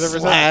anybody's gets ever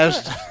said.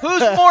 slashed.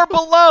 Who's more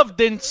beloved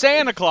than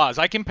Santa Claus?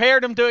 I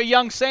compared him to a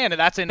young Santa.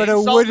 That's an But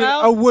insult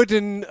now? a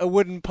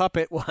wooden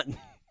puppet one.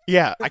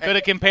 Yeah, I could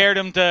have compared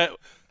him to.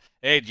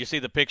 Hey, did you see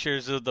the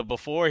pictures of the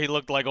before? He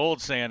looked like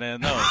old Santa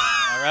in those.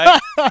 All right?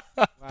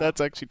 that's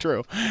actually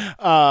true.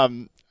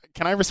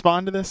 Can I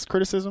respond to this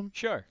criticism?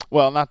 Sure.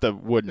 Well, not the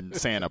wooden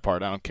Santa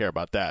part. I don't care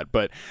about that.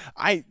 But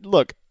I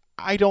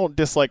don't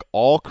dislike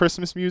all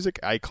Christmas music.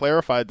 I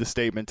clarified the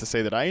statement to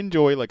say that I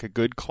enjoy like a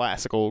good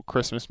classical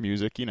Christmas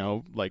music,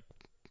 like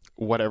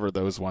whatever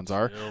those ones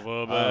are.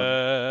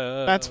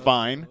 That's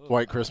fine.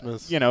 White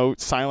Christmas.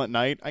 Silent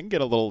Night. I can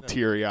get a little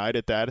teary-eyed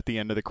at that at the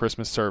end of the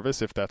Christmas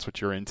service if that's what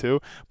you're into.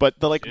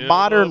 But the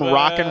modern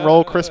rock and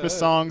roll Christmas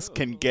songs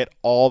can get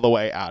all the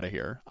way out of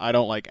here. I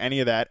don't like any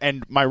of that.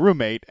 And my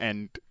roommate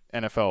and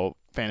NFL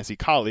fantasy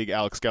colleague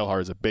Alex Gelhar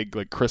is a big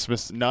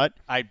Christmas nut.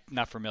 I'm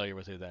not familiar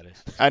with who that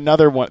is.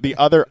 Another one, the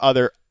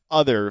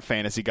other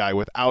fantasy guy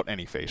without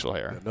any facial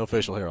hair. No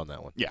facial hair on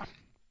that one. Yeah.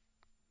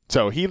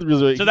 So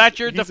that's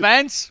your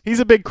defense? He's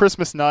a big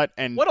Christmas nut,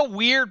 and what a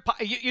weird.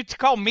 You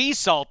call me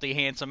salty,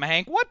 handsome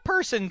Hank. What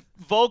person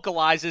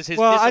vocalizes his?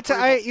 Well,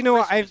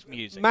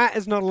 music? Matt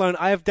is not alone.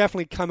 I have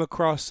definitely come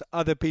across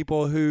other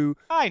people who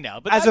I know,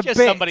 but as that's a just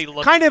bit, somebody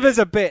looking kind of at as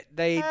a bit,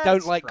 they That's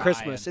don't like trying.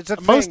 Christmas. It's a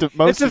thing. Most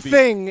it's a of these-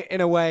 thing in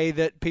a way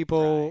that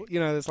people,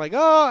 it's like,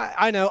 oh,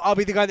 I know, I'll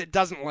be the guy that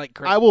doesn't like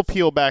Christmas. I will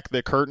peel back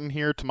the curtain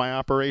here to my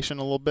operation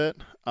a little bit.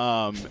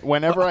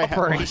 Whenever I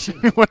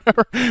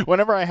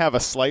have a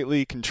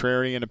slightly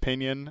contrarian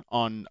opinion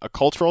on a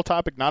cultural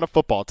topic, not a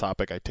football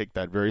topic, I take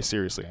that very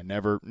seriously. I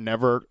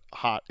never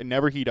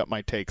heat up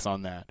my takes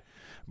on that.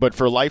 But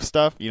for life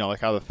stuff, like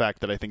how the fact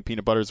that I think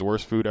peanut butter is the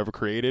worst food ever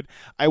created,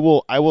 I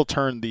will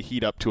turn the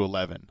heat up to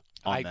 11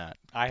 on that.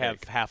 I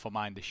have half a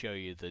mind to show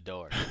you the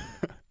door.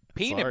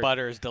 Peanut Sorry.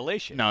 butter is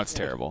delicious. No, it's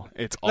terrible.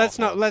 It's awful. The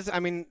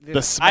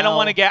smell. I don't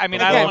want to get. I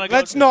don't want to.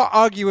 Let's not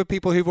argue with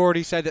people who've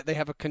already said that they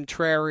have a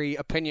contrary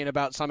opinion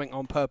about something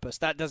on purpose.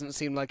 That doesn't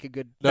seem like a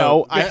good.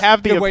 No, I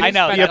have the good way to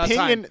opinion. spend The our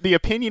opinion. time. The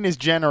opinion is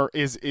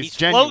He's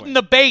genuine. floating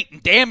the bait,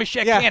 and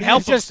Damashek can't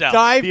help just himself.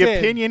 dived The in.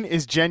 opinion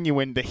is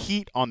genuine. The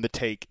heat on the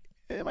take,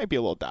 it might be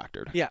a little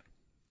doctored. Yeah.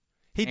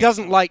 He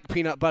doesn't like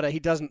peanut butter. He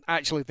doesn't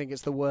actually think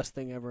it's the worst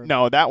thing ever.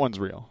 No, that one's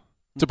real.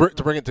 To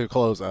bring it to a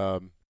close,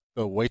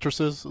 the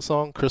Waitresses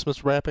song,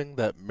 Christmas Wrapping,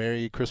 that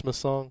Merry Christmas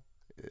song.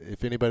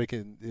 If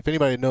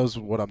anybody knows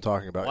what I'm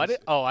talking about,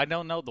 I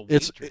don't know the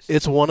Waitress.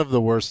 It's one of the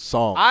worst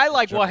songs.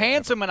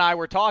 Handsome and I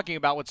were talking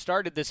about. What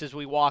started this is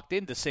we walked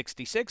into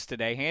 66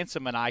 today.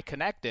 Handsome and I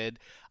connected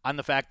on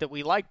the fact that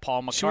we like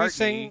Paul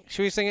McCartney.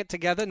 Should we sing it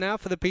together now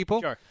for the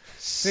people? Sure.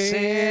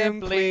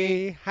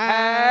 Simply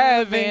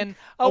having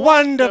a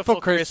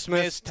wonderful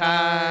Christmas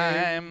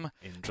time.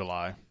 In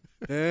July.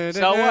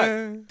 So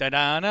what?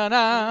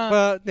 Da-da-da-da.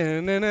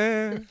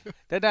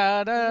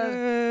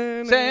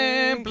 Da-da-da.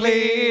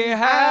 Simply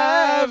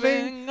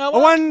having a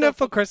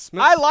wonderful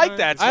Christmas. I like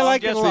that song. I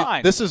like it just a lot.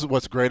 fine. This is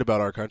what's great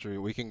about our country.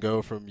 We can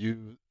go from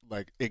you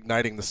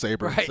igniting the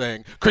saber and Right.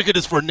 saying cricket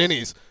is for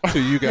ninnies to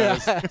you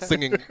guys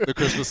singing the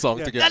Christmas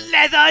song together.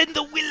 leather in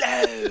the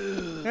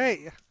willow.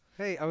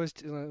 Hey,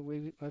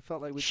 I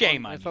felt like we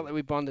Shame I on felt you. like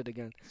we bonded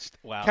again.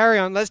 Well, Carry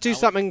on. Let's do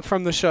something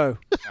from the show.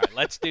 all right,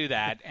 let's do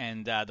that.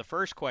 And the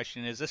first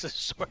question is: this is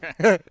sort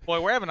of,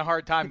 boy, we're having a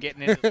hard time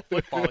getting into the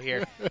football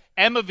here.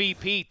 Emma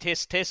VP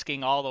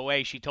tisking all the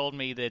way. She told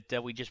me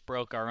that we just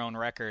broke our own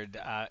record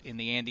in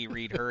the Andy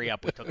Reid hurry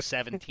up. We took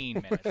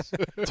 17 minutes.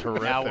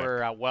 Terrific. Now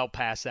we're well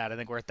past that. I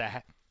think we're at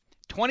the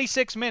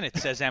 26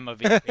 minutes, says Emma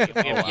VP.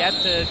 We have yet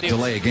to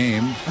delay a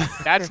game.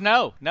 That's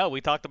no. We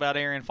talked about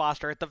Arian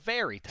Foster at the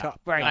very top.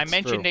 Right. I That's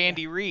mentioned true.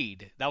 Andy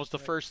Reid. That was the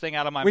first thing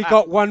out of my We mouth.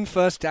 got one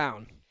first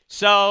down.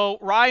 So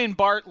Ryan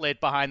Bartlett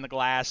behind the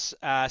glass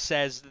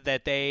says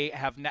that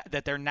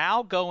they're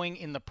now going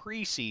in the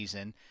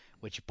preseason.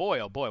 Which boy,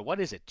 oh boy, what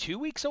is it? 2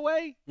 weeks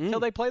away till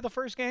they play the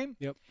first game.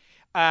 Yep.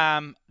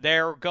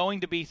 They're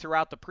going to be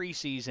throughout the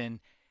preseason.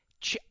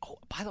 Oh,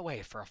 by the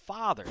way, for a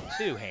father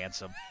too,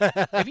 handsome.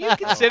 Have you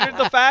considered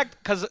the fact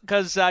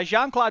because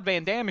Jean-Claude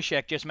Van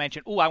Damashek just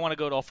mentioned, "Ooh, I want to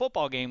go to a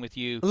football game with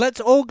you." Let's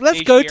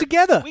this go year."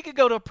 together. We could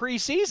go to a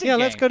preseason. Yeah, game.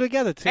 let's go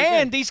together too.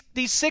 And these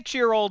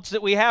 6-year-olds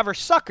that we have are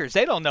suckers.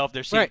 They don't know if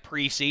they're seeing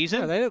preseason.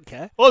 No, they don't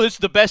care. Oh, this is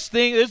the best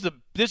thing.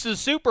 This is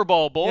Super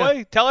Bowl, boy.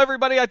 Yeah. Tell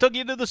everybody I took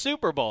you to the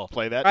Super Bowl.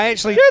 Play that.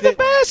 You're the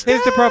best.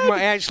 Here's the problem.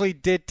 I actually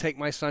did take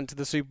my son to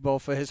the Super Bowl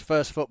for his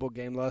first football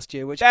game last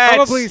year, which that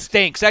probably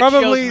stinks. That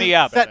probably shows me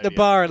up. set the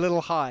bar a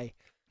little high.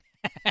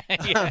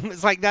 Yeah.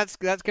 It's like that's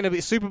going to be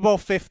Super Bowl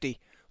 50.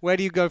 Where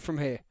do you go from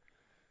here?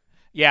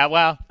 Yeah,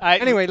 well,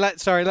 anyway,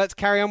 let's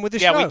carry on with the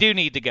show. Yeah, we do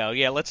need to go.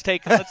 Yeah, let's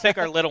take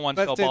our little one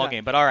to a ball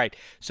game. But all right,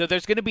 so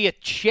there's going to be a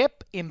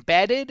chip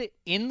embedded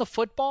in the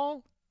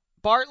football,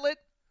 Bartlett.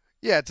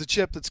 Yeah, it's a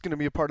chip that's going to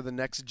be a part of the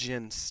next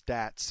gen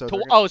stats.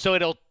 So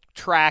it'll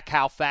track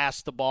how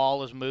fast the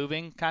ball is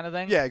moving, kind of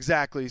thing. Yeah,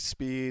 exactly.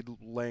 Speed,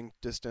 length,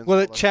 distance. Will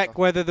it check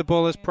whether the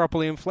ball is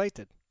properly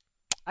inflated?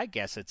 I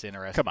guess it's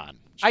interesting. Come on.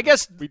 I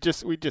guess we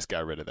just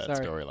got rid of that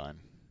Sorry. storyline.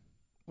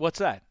 What's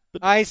that?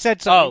 I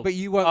said something, Oh. but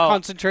you weren't Oh.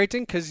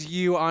 concentrating because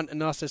you aren't a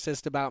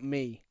narcissist about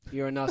me.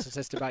 You're a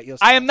narcissist about yourself.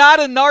 I am not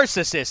a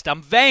narcissist.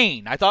 I'm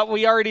vain. I thought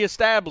we already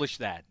established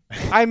that.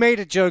 I made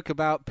a joke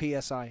about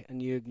PSI,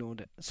 and you ignored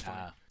it. It's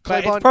fine.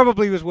 But Claybon- it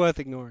probably was worth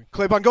ignoring.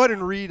 Claybon, go ahead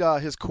and read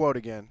his quote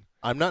again.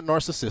 I'm not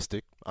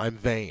narcissistic. I'm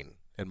vain,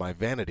 and my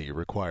vanity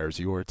requires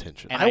your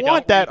attention. And I I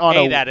want don't that on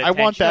pay a that I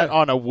want that attention.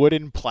 on a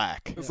wooden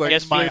plaque. It's like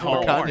Yes, straight you from a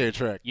will. Kanye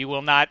track. You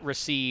will not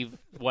receive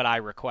what I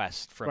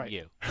request from Right.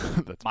 you.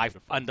 That's My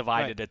beautiful.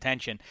 undivided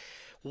attention.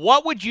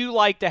 What would you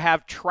like to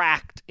have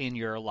tracked in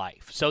your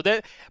life? So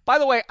that, by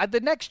the way,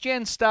 the next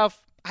gen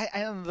stuff,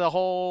 the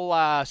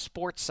whole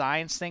sports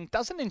science thing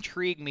doesn't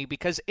intrigue me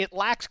because it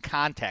lacks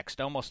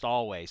context almost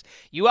always.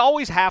 You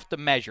always have to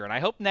measure, and I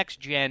hope next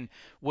gen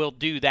will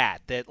do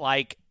that. That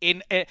like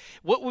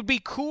what would be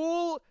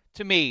cool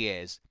to me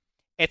is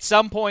at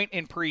some point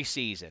in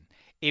preseason,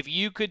 if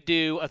you could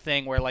do a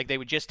thing where like they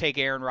would just take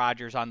Aaron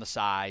Rodgers on the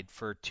side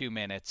for 2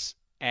 minutes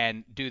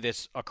and do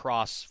this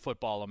across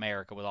football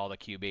America with all the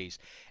QBs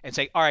and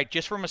say, all right,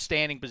 just from a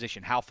standing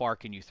position, how far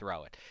can you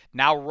throw it?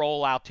 Now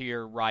roll out to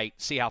your right,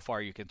 see how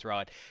far you can throw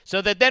it. So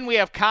that then we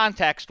have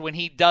context when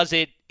he does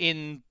it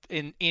in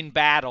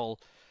battle,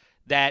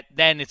 that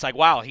then it's like,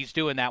 wow, he's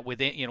doing that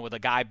with a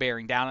guy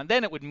bearing down, and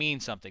then it would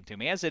mean something to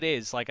me. As it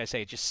is, like I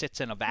say, it just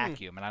sits in a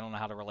vacuum, and I don't know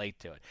how to relate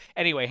to it.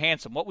 Anyway,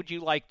 Handsome, what would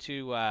you like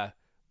to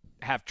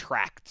have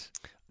tracked?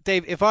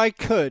 Dave, if I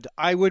could,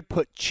 I would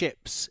put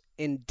chips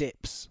in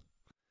dips.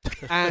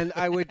 And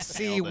I would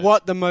see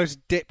what the most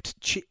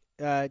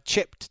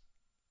chipped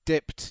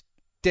dipped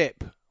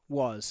dip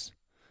was.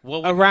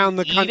 Well, around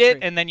the eat country. it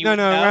and then you would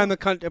know? around the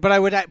country. But I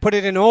would put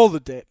it in all the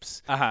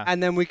dips, Uh-huh.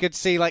 and then we could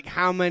see like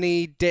how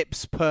many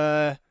chips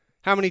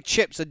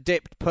are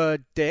dipped per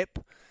dip,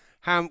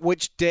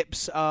 which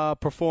dips are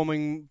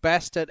performing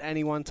best at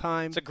any one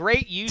time. It's a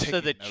great use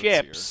of the notes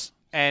chips,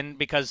 and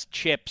because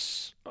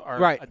chips are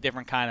Right. a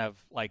different kind of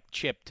like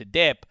chip to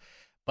dip.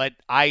 But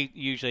I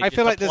usually just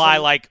feel like there's apply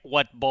a- like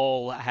what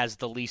bowl has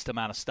the least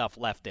amount of stuff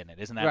left in it.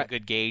 Isn't that a Right.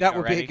 good gauge That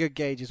would already? be a good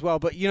gauge as well.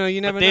 But you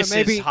never this know.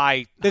 Maybe is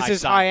high. this high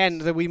is high science.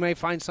 end that we may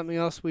find something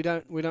else we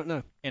don't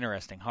know.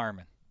 Interesting,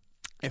 Harmon.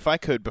 If I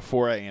could,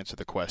 before I answer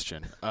the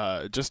question,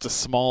 just a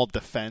small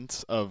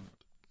defense of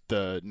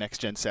the next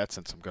gen set,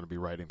 since I'm going to be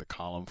writing the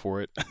column for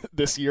it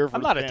this year. For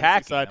I'm the not fantasy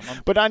attacking side.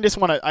 them. But I just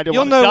want to. I don't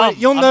You'll want know. dumb.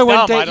 You'll I'm know when.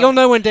 dumb. I don't- You'll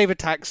know when Dave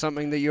attacks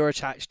something that you're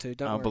attached to.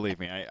 Don't worry. believe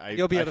me,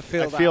 You'll be able to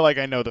feel I that. feel like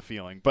I know the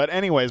feeling. But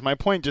anyways, my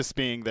point just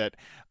being that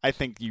I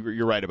think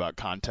you're right about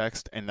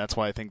context, and that's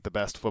why I think the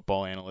best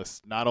football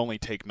analysts not only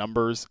take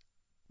numbers,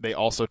 they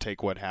also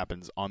take what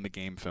happens on the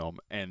game film.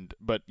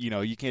 But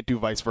you can't do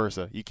vice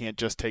versa. You can't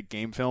just take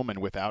game film and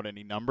without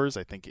any numbers.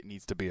 I think it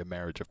needs to be a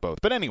marriage of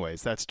both. But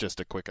anyways, that's just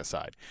a quick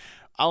aside.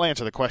 I'll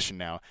answer the question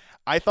now.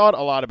 I thought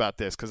a lot about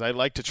this because I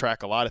like to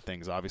track a lot of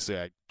things. Obviously,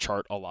 I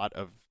chart a lot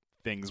of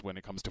things when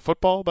it comes to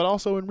football, but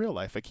also in real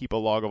life. I keep a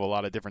log of a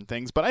lot of different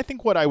things. But I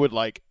think what I would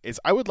like is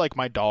I would like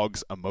my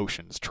dog's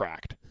emotions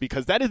tracked,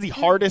 because that is the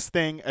hardest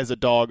thing as a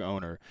dog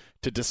owner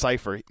to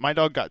decipher. My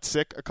dog got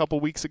sick a couple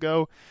weeks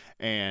ago,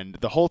 and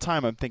the whole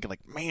time I'm thinking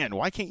like, man,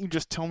 why can't you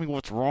just tell me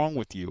what's wrong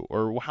with you?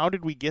 Or how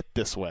did we get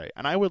this way?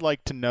 And I would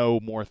like to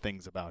know more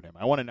things about him.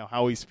 I want to know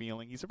how he's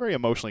feeling. He's a very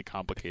emotionally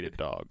complicated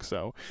dog.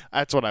 So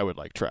that's what I would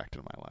like tracked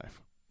in my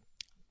life.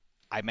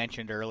 I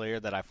mentioned earlier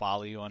that I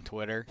follow you on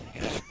Twitter.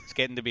 It's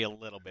getting to be a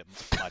little bit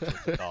much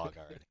as a dog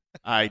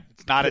already.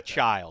 It's not a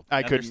child.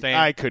 I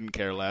Understand? couldn't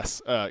care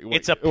less.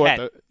 It's a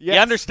pet. Yes.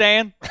 You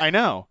understand? I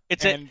know.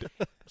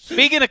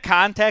 Speaking of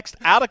context,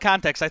 out of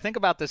context, I think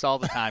about this all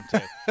the time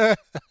too.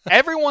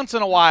 Every once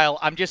in a while,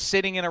 I'm just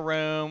sitting in a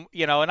room,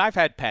 and I've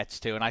had pets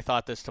too, and I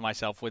thought this to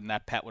myself when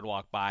that pet would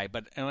walk by.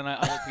 But when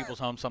other people's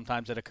homes,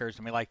 sometimes it occurs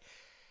to me like,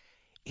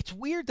 it's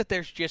weird that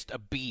there's just a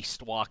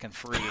beast walking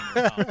free in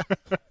your home.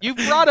 You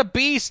brought a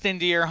beast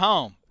into your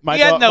home. He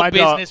had no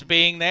business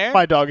being there.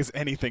 My dog is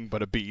anything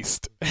but a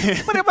beast.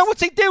 But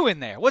what's he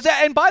doing there?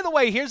 And by the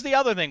way, here's the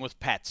other thing with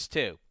pets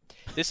too.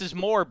 This is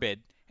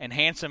morbid, and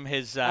Handsome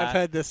has. I've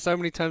heard this so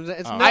many times.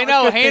 It's not I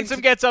know a good thing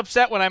Handsome gets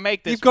upset when I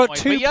make this. You've got point,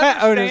 two but you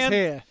pet owners understand-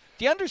 here.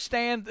 Do you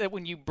understand that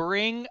when you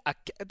bring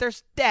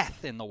there's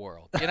death in the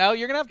world?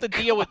 You're gonna have to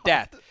deal with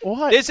death.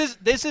 What?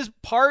 This is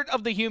part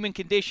of the human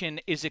condition,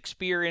 is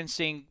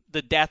experiencing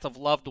the death of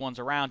loved ones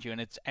around you,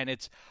 and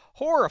it's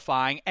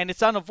horrifying, and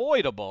it's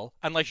unavoidable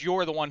unless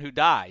you're the one who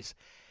dies,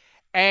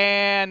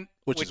 and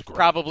Which is great.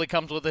 probably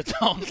comes with its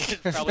own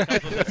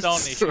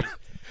issues.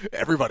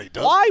 Everybody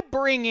does. Why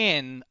bring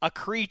in a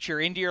creature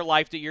into your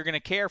life that you're going to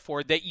care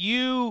for that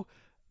you,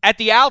 at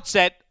the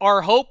outset,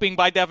 are hoping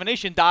by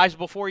definition dies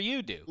before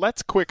you do?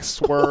 Let's quick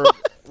swerve.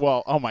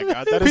 Well, oh my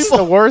God, that is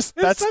the worst.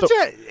 That's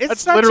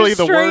literally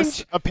the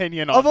worst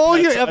opinion of all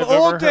pets I've ever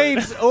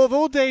heard. Of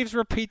all Dave's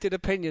repeated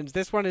opinions.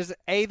 This one is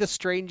A, the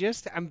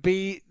strangest, and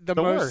B, the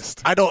most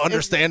worst. I don't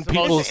understand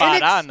people's.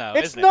 Spot on, though.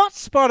 It's not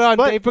spot on,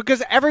 Dave,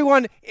 because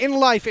everyone in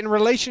life, in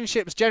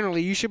relationships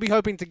generally, you should be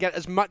hoping to get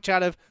as much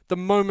out of the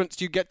moments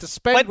you get to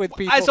spend with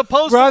people, as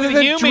opposed rather to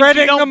than humans,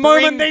 dreading the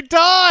moment they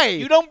die.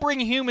 You don't bring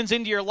humans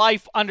into your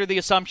life under the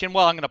assumption,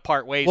 well, I'm going to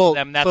part ways with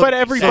them. That's but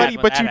everybody,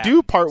 but you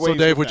do part ways. So,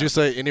 Dave, with would you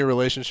say any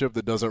relationship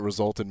that doesn't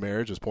result in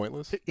marriage is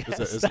pointless? Yes,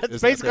 is that's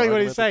that basically the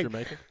what he's saying.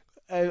 argument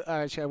that you're making?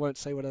 Actually, I won't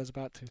say what I was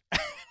about to.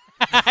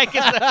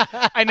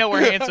 I know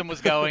where Handsome was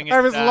going.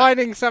 I was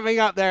lining something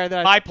up there.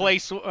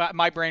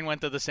 My brain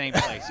went to the same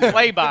place.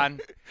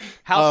 Laban,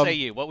 how say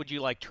you? What would you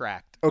like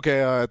tracked?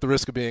 Okay, at the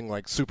risk of being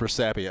like super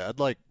sappy, I'd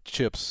like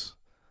chips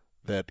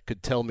that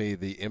could tell me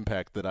the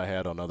impact that I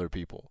had on other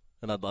people.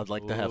 And I'd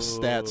like to have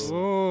stats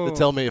that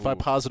tell me if I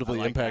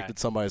positively impacted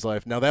somebody's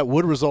life. Now, that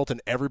would result in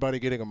everybody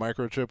getting a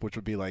microchip, which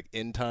would be like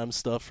in-time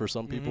stuff for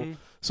some people.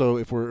 So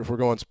if we're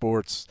going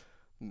sports,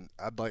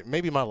 I'd like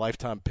maybe my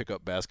lifetime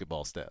pickup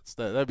basketball stats.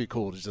 That'd be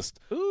cool to just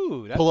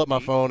pull up my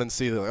phone and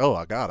see, like,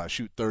 oh, God, I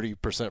shoot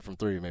 30% from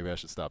three. Maybe I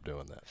should stop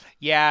doing that.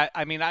 Yeah,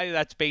 I mean,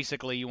 that's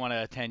basically you want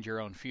to attend your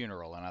own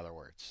funeral, in other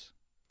words.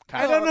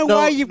 I don't know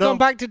why you've gone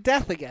back to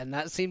death again.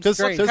 That seems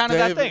strange. Kind of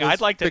that thing.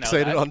 I'd like to know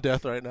fixated that. on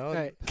death right now.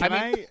 Right.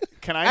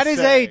 Can I at his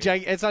say, age,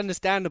 it's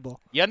understandable.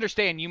 You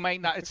understand? You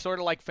might not. It's sort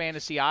of like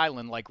Fantasy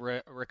Island, like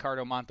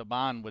Ricardo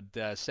Montalban would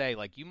say.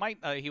 Like you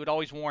might. He would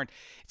always warn.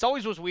 It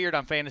always was weird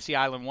on Fantasy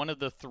Island. One of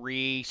the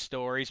 3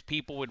 stories,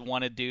 people would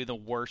want to do the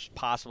worst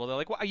possible. They're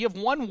like, well, you have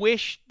one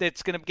wish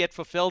that's going to get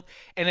fulfilled,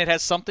 and it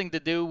has something to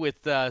do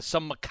with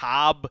some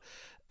macabre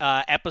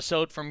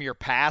episode from your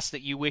past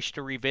that you wish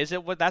to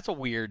revisit. Well, that's a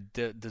weird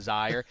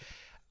desire.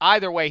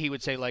 Either way, he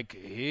would say, like,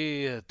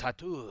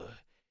 Tattoo,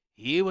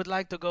 he would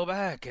like to go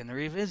back and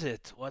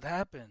revisit what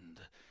happened,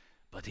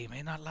 but he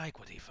may not like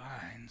what he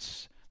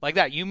finds. Like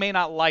that. You may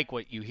not like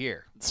what you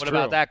hear. What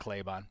about that,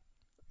 Claybon?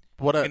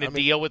 You're going to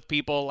deal with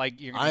people,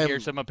 like you're going to hear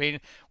some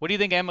opinion. What do you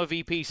think Emma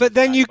VP says? But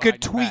then you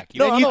could tweak.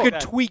 You could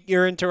tweak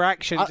your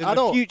interactions in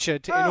the future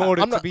in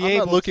order to be able to. I'm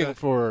not looking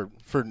for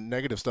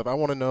negative stuff. I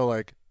want to know,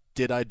 like,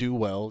 did I do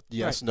well?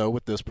 Yes, no,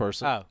 with this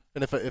person. Oh.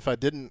 And if I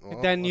didn't,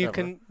 well, then whatever. you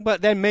can.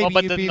 But then maybe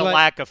but you'd then be the like,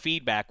 lack of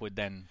feedback would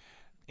then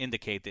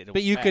indicate that.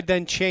 But you could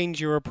then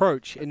change your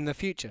approach in the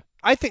future.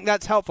 I think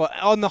that's helpful.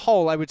 On the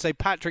whole, I would say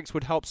Patrick's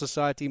would help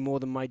society more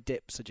than my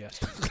dip suggests.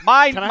 Can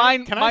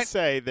I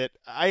say that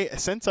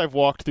since I've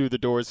walked through the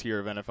doors here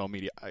of NFL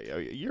Media a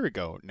year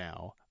ago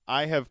now,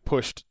 I have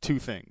pushed 2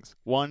 things.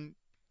 1,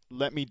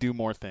 let me do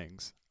more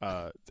things.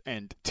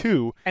 And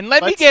 2, and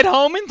let me get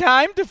home in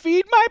time to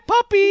feed my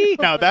puppy.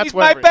 No, that's he's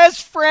my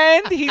best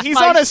friend. He's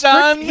my on a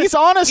son. He's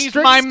on a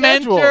strict my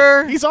schedule.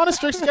 mentor. He's on a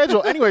strict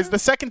schedule. Anyways, the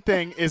second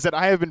thing is that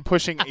I have been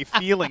pushing a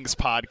feelings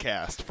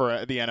podcast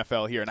for the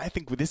NFL here, and I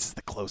think this is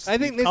the closest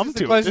we've come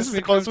to it. This is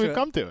the closest we've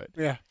come to it.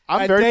 Yeah.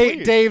 I'm very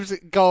pleased. Dave's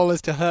goal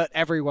is to hurt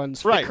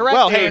everyone's right. feelings.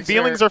 Well, hey,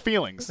 feelings are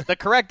feelings. The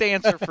correct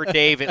answer for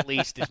Dave, at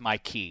least, is my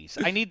keys.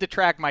 I need to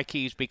track my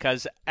keys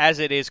because, as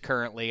it is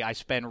currently, I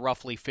spend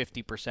roughly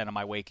 50% of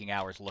my waking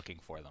hours looking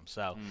for them.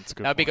 So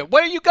that would be good.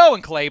 Where are you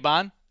going,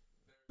 Claybon?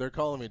 They're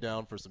calling me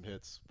down for some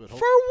hits. But for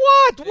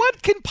what?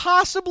 What can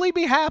possibly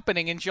be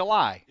happening in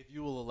July? If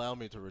you will allow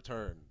me to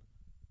return.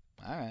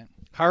 All right.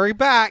 Hurry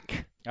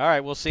back. All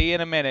right, we'll see you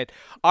in a minute.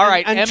 All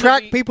right, and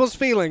track people's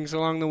feelings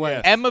along the way.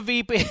 Yes. Emma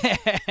VP.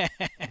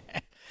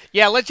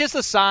 Yeah, let's just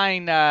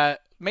assign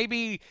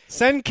maybe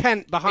send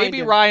Kent behind.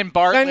 Maybe him. Ryan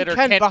Bartlett send or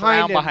Kent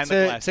Brown behind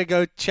the glass to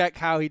go check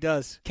how he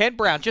does. Kent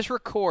Brown, just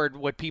record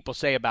what people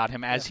say about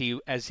him as he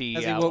walks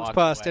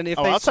past, away. and if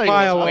I'll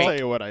tell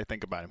you what I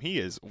think about him. He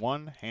is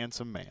one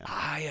handsome man.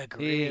 I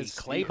agree. He is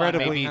Claybon,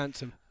 incredibly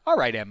handsome. All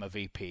right, Emma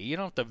VP. You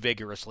don't have to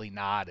vigorously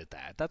nod at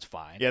that. That's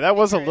fine. Yeah, that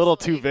was a little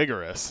too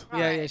vigorous.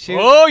 Yeah.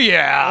 Oh,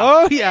 yeah.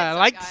 Oh, yeah. I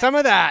like some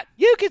of that.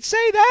 You could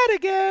say that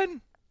again.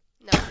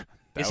 No.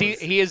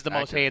 He is the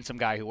most handsome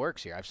guy who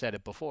works here. I've said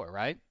it before,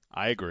 right?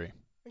 I agree.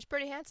 He's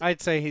pretty handsome.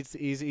 I'd say he's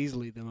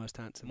easily the most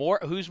handsome.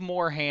 Who's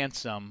more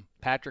handsome,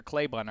 Patrick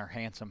Claybon or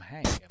Handsome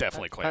Hank?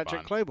 Definitely Claybon.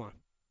 Patrick Claybon.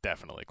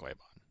 Definitely Claybon.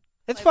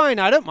 It's fine.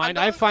 I don't mind.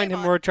 I find him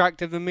more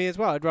attractive than me as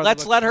well. I'd rather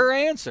Let's let her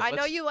answer. I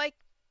know you like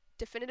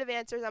definitive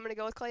answers. I'm going to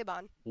go with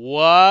Claybon.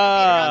 Whoa.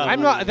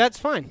 I'm not. That's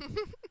fine.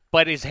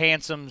 But is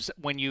handsome's,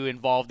 when you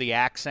involve the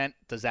accent,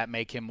 does that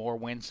make him more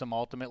winsome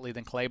ultimately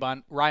than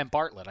Claybon? Ryan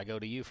Bartlett, I go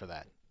to you for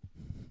that.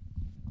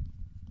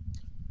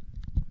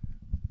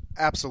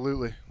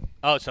 Absolutely.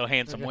 Oh, so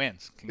handsome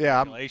wins.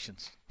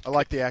 Congratulations. I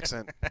like the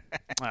accent.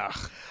 All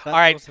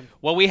right. Awesome.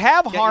 Well, we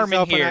have Get Harmon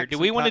yourself an here. Do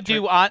accent, we want to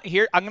do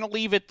here? I'm going to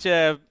leave it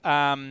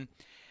to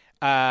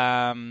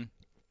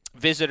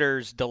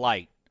Visitor's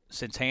Delight.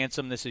 Since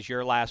Handsome, this is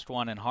your last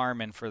one, and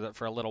Harmon for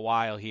a little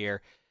while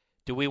here.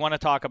 Do we want to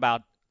talk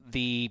about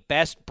the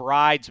best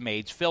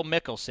bridesmaids? Phil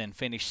Mickelson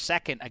finished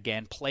second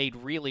again, played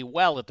really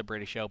well at the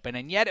British Open,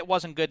 and yet it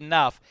wasn't good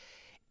enough.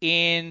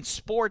 In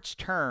sports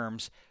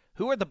terms,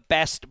 Who are the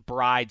best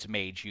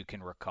bridesmaids you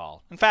can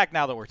recall? In fact,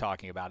 now that we're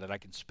talking about it, I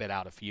can spit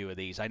out a few of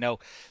these. I know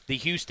the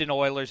Houston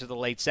Oilers of the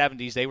late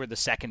 70s, they were the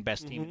second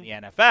best team in the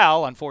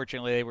NFL.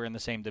 Unfortunately, they were in the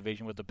same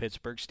division with the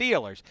Pittsburgh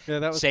Steelers. Yeah,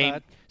 that was same,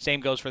 bad.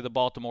 Same goes for the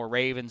Baltimore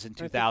Ravens in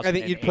 2008. I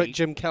think you'd put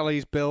Jim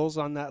Kelly's Bills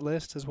on that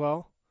list as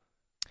well.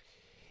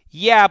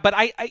 Yeah, but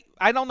I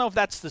don't know if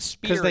that's the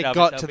spirit of it. Because they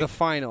got to the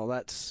final.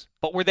 That's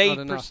But were they? not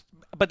enough.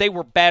 But they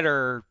were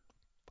better,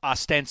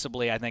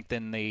 ostensibly, I think,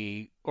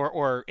 than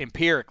or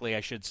empirically, I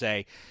should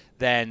say,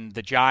 than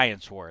the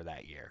Giants were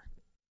that year.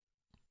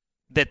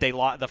 That they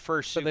lost the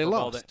first Super Bowl.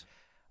 Lost.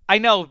 I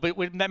know, but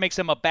that makes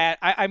them a bad.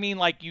 I mean,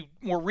 like, you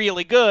were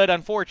really good.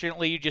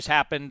 Unfortunately, you just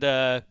happened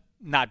to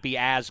not be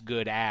as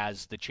good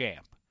as the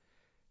champ.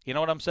 You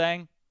know what I'm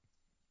saying?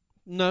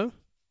 No.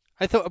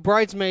 I thought a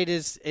bridesmaid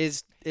is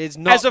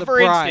not As a the for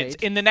bride.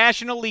 instance, in the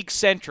National League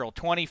Central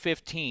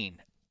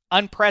 2015,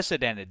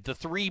 unprecedented, the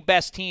 3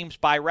 best teams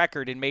by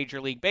record in Major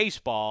League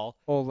Baseball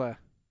all there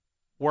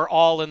were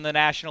all in the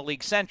National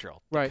League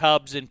Central. Right. The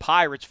Cubs and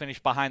Pirates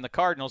finished behind the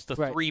Cardinals. The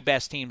Right. 3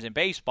 best teams in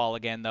baseball,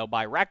 again, though,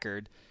 by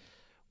record,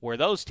 were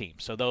those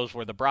teams. So those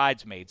were the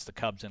bridesmaids, the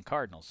Cubs and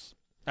Cardinals.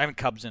 I mean,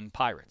 Cubs and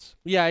Pirates.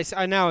 Yeah, I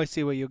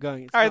see where you're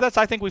going. It's All right, not-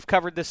 I think we've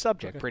covered this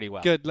subject pretty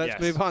well. Good,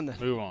 let's move on then.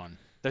 Move on.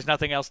 There's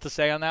nothing else to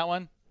say on that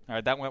one? All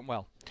right, that went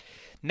well.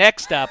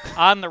 Next up,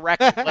 on the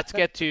record, let's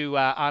get to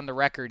on the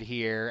record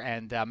here.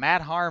 And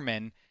Matt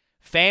Harmon,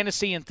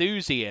 fantasy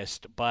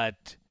enthusiast,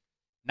 but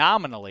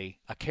nominally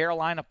a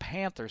Carolina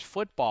Panthers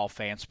football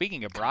fan.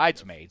 Speaking of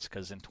bridesmaids,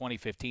 because in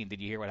 2015,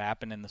 did you hear what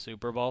happened in the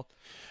Super Bowl?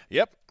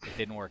 Yep. It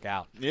didn't work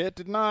out. Yeah, it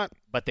did not.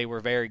 But they were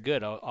very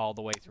good all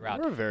the way throughout.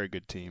 We're a very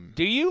good team.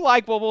 Do you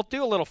like, well, we'll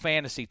do a little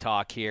fantasy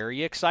talk here. Are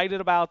you excited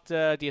about,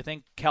 do you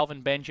think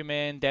Kelvin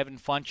Benjamin, Devin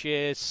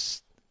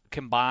Funchess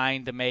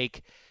combined to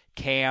make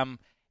Cam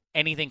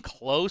anything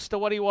close to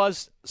what he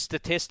was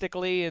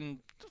statistically and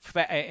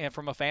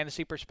from a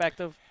fantasy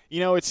perspective? You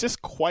know, it's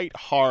just quite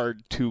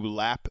hard to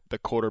lap the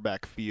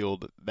quarterback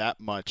field that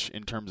much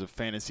in terms of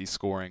fantasy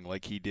scoring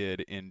like he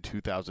did in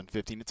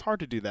 2015. It's hard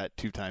to do that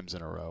 2 times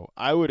in a row.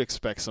 I would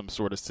expect some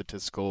sort of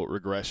statistical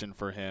regression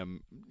for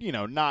him. You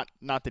know, not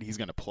that he's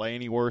going to play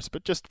any worse,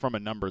 but just from a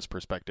numbers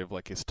perspective,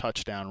 like his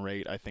touchdown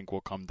rate, I think will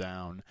come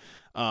down.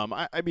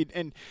 I mean,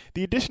 and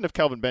the addition of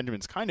Kelvin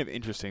Benjamin's kind of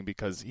interesting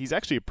because he's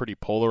actually a pretty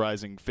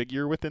polarizing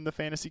figure within the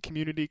fantasy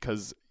community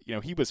because, you know,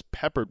 he was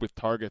peppered with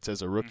targets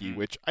as a rookie,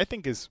 which I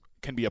think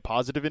can be a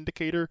positive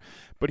indicator,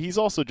 but he's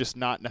also just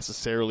not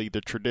necessarily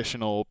the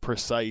traditional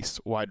precise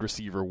wide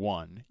receiver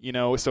 1, you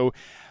know? So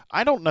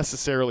I don't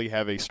necessarily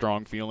have a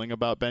strong feeling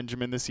about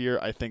Benjamin this year.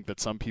 I think that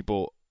some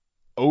people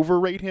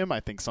overrate him. I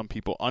think some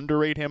people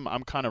underrate him.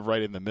 I'm kind of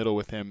right in the middle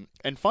with him.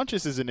 And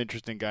Funchess is an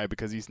interesting guy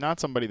because he's not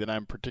somebody that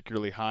I'm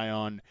particularly high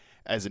on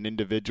as an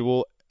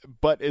individual,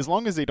 but as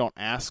long as they don't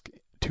ask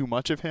too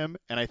much of him,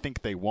 and I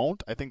think they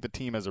won't. I think the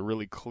team has a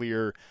really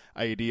clear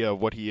idea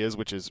of what he is,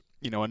 which is,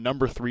 you know, a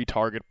number 3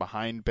 target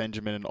behind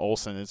Benjamin and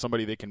Olsen and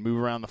somebody they can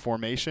move around the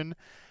formation.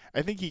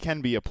 I think he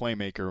can be a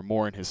playmaker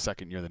more in his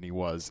second year than he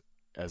was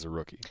as a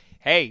rookie.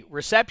 Hey,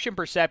 reception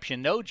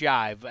perception, no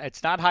jive.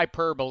 It's not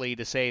hyperbole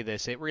to say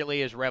this. It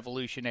really is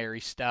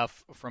revolutionary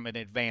stuff from an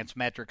advanced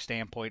metric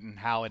standpoint and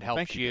how it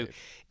helps you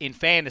in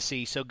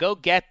fantasy. So go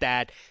get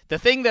that. The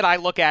thing that I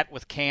look at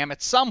with Cam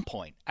at some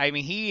point, I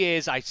mean, he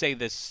is, I say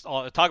this,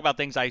 talk about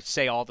things I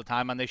say all the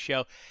time on this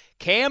show.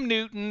 Cam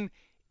Newton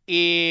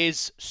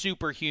is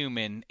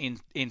superhuman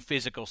in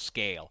physical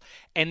scale.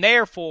 And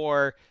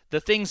therefore, the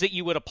things that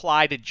you would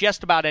apply to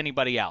just about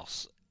anybody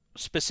else,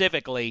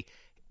 specifically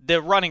the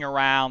running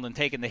around and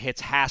taking the hits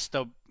has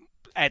to,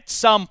 at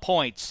some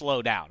point,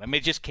 slow down. I mean,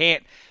 it just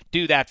can't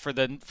do that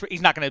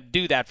he's not going to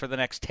do that for the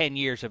next 10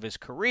 years of his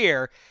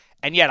career.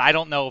 And yet, I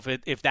don't know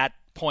if that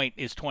point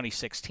is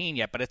 2016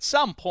 yet, but at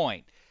some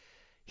point,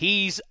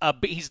 he's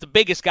the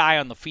biggest guy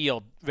on the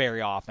field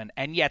very often,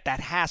 and yet that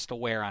has to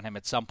wear on him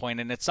at some point.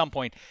 And at some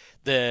point,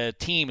 the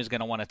team is going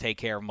to want to take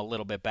care of him a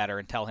little bit better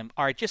and tell him,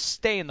 all right, just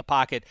stay in the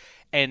pocket.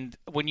 And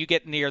when you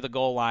get near the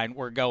goal line,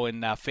 we're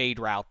going fade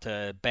route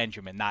to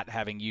Benjamin, not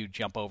having you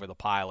jump over the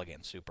pile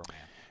against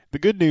Superman. The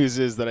good news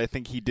is that I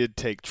think he did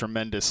take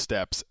tremendous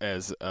steps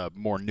as a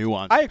more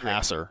nuanced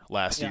passer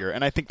last year,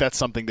 and I think that's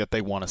something that they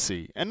want to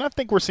see. And I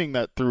think we're seeing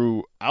that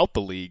throughout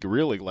the league,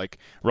 really. Like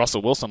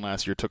Russell Wilson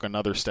last year took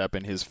another step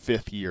in his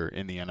 5th year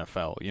in the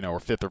NFL, you know, or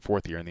 5th or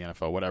 4th year in the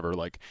NFL, whatever.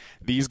 Like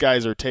these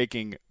guys are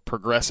taking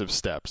progressive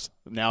steps.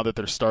 Now that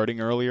they're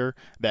starting earlier,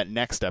 that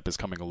next step is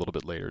coming a little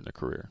bit later in their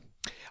career.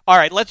 All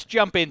right, let's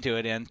jump into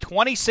it. In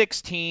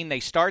 2016,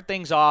 they start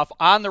things off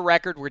on the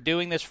record. We're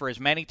doing this for as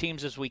many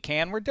teams as we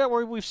can.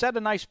 We've set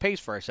a nice pace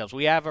for ourselves.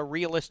 We have a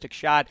realistic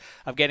shot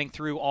of getting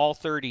through all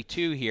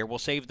 32 here. We'll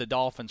save the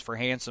Dolphins for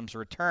Hansom's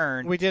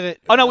return. We did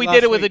it. Oh, no, we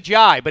did it with a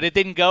jive, but it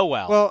didn't go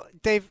well. Well,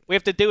 Dave, we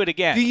have to do it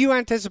again. Do you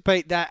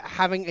anticipate that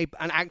having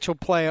an actual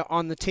player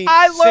on the team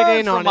I sit learned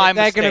in from on my it,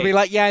 they're going to mistake. be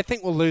like, yeah, I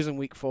think we'll lose in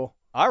week 4?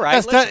 All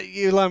right.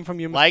 You learn from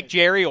your mistakes. Like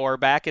Jerry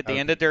Orbach at the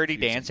end of Dirty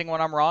Dancing,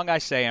 when I'm wrong, I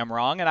say I'm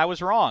wrong, and I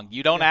was wrong.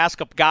 You don't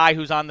ask a guy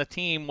who's on the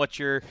team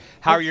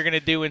how you're going to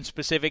do in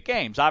specific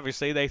games.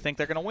 Obviously, they think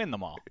they're going to win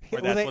them all.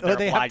 Or that's what they're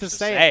they obliged have to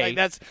say. It.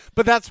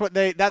 That's what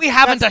they. We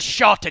haven't a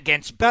shot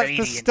against Brady.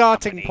 That's the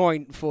starting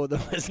point for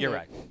them. You're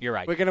right. You're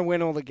right. We're going to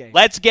win all the games.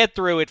 Let's get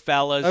through it,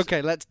 fellas.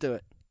 Okay, let's do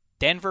it.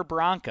 Denver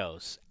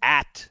Broncos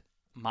at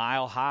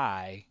Mile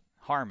High.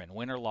 Harmon,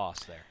 win or loss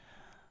there?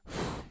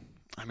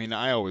 I mean,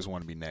 I always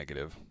want to be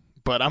negative,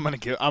 but I'm gonna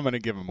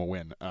give him a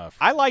win.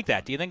 I like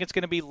that. Do you think it's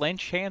going to be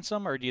Lynch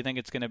handsome, or do you think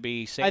it's going to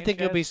be Sanchez? I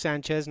think it'll be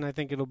Sanchez, and I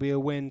think it'll be a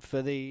win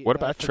for the. What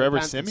about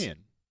Trevor Siemian? Siemian?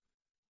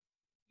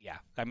 Yeah,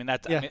 I mean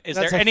that's. Yeah, I mean, is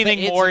that's there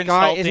anything more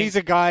insulting? He's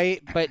a guy,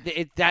 but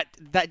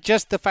that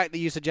just the fact that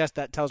you suggest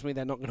that tells me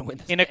they're not going to win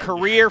this In game. a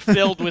career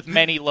filled with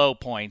many low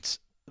points,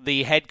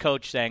 the head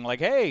coach saying like,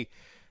 "Hey,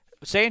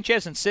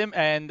 Sanchez and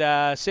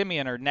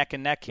Siemian are neck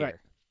and neck here." Right.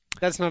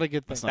 That's not a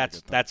good thing.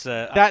 That's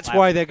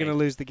why they're going to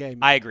lose the game.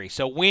 I agree.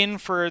 So win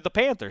for the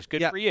Panthers.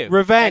 Good for you.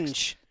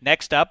 Revenge.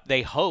 Next up,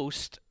 they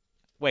host.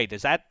 Wait,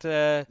 is that?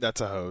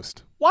 That's a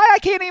host. Why I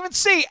can't even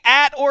see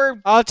at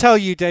or? I'll tell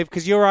you, Dave,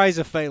 because your eyes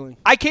are failing.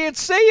 I can't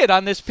see it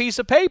on this piece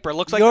of paper. It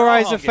looks like your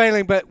eyes are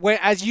failing. But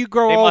as you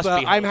grow older,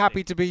 I'm hosting.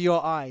 happy to be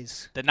your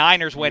eyes. The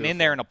Niners went in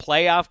there in a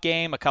playoff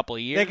game a couple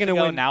of years they're going to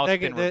ago. win. Now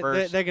it's been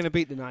reversed. They're going to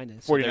beat the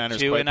Niners. 49ers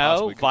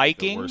 2-0.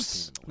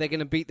 Vikings. They're going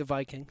to beat the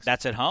Vikings.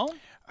 That's at home.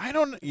 I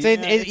don't.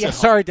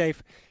 Sorry,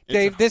 Dave.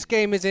 Dave, this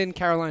game is in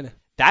Carolina.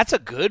 That's a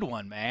good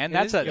one, man.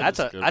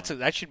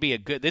 That should be a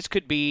good. This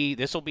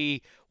will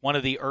be one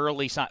of the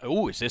early signs.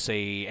 Oh, is this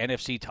a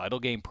NFC title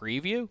game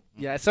preview?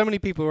 Yeah, so many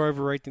people are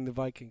overrating the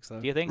Vikings,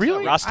 though. Do you think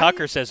really? So? Ross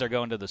Tucker says they're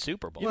going to the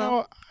Super Bowl.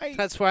 Well,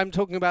 that's why I'm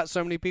talking about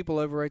so many people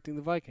overrating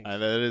the Vikings.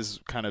 That is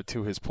kind of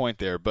to his point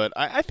there, but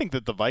I think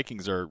that the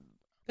Vikings they're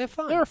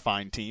fine. They're a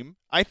fine team.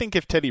 I think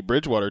if Teddy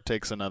Bridgewater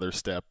takes another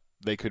step,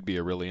 they could be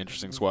a really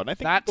interesting squad. And I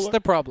think that's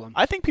the problem.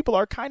 I think people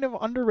are kind of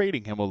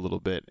underrating him a little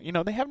bit. You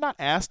know, they have not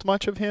asked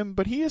much of him,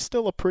 but he is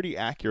still a pretty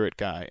accurate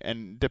guy.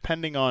 And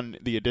depending on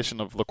the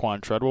addition of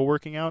Laquan Treadwell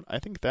working out, I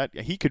think that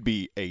he could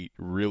be a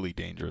really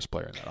dangerous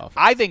player in that offense.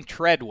 I think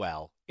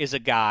Treadwell is a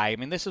guy. I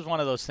mean, this is one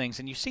of those things,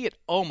 and you see it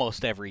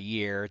almost every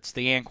year. It's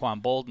the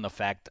Anquan Bolden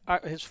effect.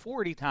 His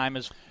 40 time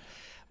is.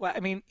 Well, I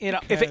mean, you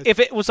know, if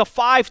it was a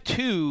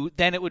 5.2,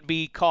 then it would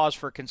be cause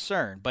for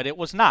concern, but it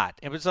was not.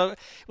 It was a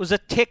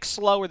tick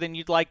slower than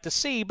you'd like to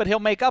see, but he'll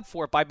make up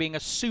for it by being a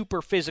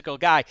super physical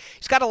guy.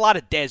 He's got a lot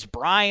of Des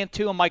Bryant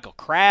to him, Michael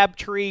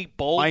Crabtree,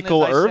 Bolden.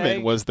 Michael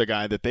Irvin was the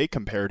guy that they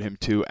compared him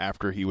to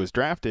after he was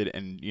drafted,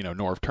 and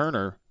Norv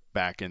Turner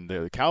back in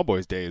the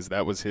Cowboys days,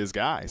 that was his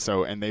guy.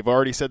 So, and they've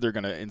already said they're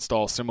going to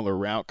install similar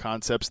route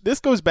concepts.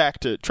 This goes back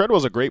to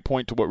Treadwell's a great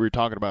point to what we were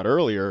talking about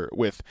earlier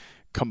with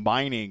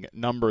combining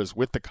numbers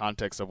with the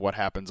context of what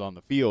happens on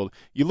the field.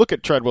 You look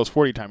at Treadwell's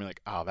 40 time, you're like,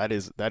 oh, that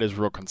is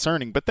real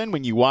concerning. But then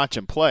when you watch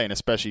him play, and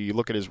especially you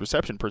look at his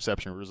reception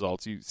perception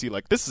results, you see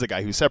like this is a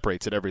guy who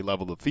separates at every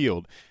level of the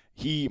field.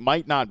 He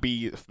might not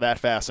be that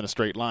fast in a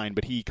straight line,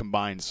 but he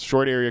combines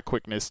short area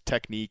quickness,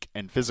 technique,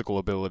 and physical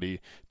ability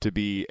to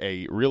be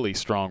a really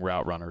strong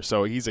route runner.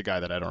 So he's a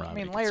guy that I don't have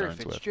any concerns Larry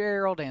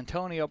Fitzgerald,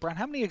 Antonio Brown.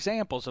 How many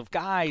examples of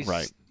guys?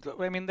 Right.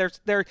 I mean, there's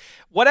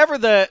whatever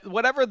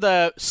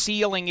the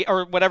ceiling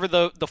or whatever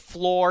the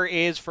floor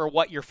is for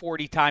what your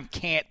 40 time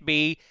can't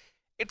be.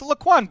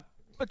 Laquan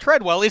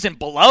Treadwell isn't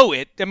below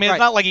it. I mean, It's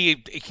not like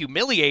he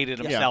humiliated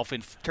himself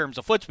in terms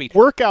of foot speed.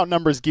 Workout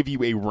numbers give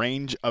you a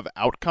range of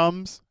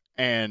outcomes.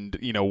 And,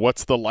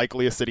 what's the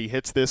likeliest that he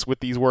hits this with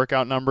these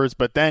workout numbers?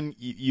 But then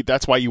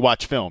that's why you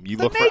watch film. You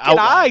look for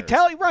outliers.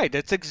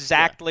 That's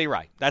exactly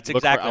right. That's look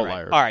exactly for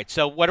right. All right,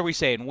 so what are we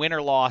saying? Win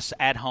or loss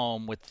at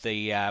home with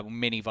the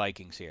mini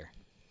Vikings here?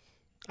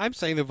 I'm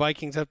saying the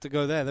Vikings have to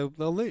go there.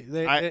 They'll lose.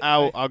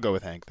 I'll go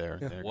with Hank there.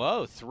 Yeah.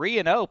 Whoa,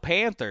 3-0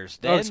 Panthers.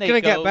 Then it's going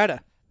to get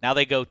better. Now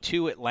they go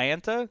to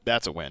Atlanta.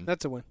 That's a win.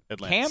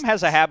 Cam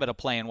has a habit of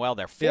playing well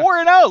there.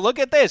 4-0. Look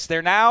at this.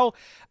 They're now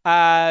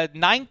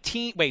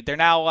 19. Wait, they're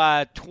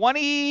now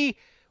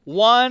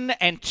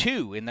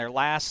 21-2 in their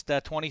last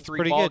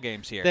 23 ball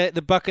games here.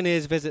 The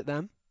Buccaneers visit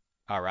them.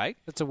 All right,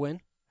 that's a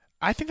win.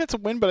 I think that's a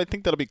win, but I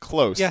think that'll be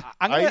close. Yeah,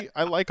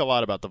 I like a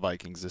lot about the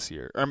Vikings this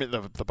year. I mean,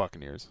 the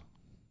Buccaneers.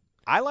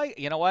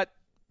 You know what?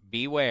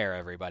 Beware,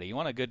 everybody. You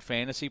want a good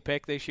fantasy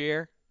pick this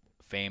year?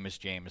 Famous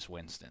Jameis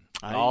Winston.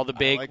 All the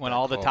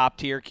top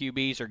tier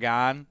QBs are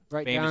gone.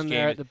 Right famous down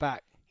there at the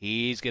back.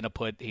 He's going to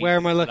put. Where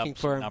am I looking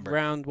for him?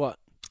 Round what?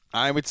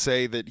 I would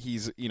say that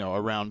he's,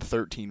 around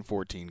 13,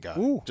 14 guy.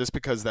 Ooh. Just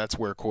because that's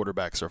where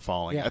quarterbacks are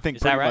falling. Yeah. I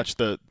think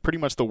pretty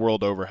much the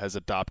world over has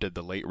adopted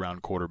the late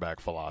round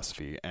quarterback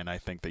philosophy, and I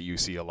think that you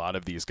see a lot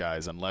of these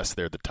guys, unless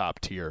they're the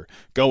top tier,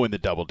 go in the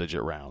double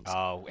digit rounds.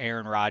 Oh,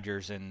 Aaron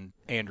Rodgers and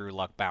Andrew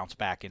Luck bounce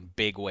back in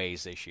big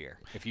ways this year.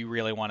 If you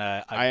really want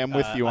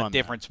a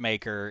difference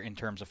maker in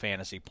terms of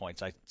fantasy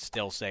points, I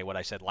still say what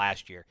I said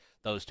last year.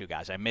 Those two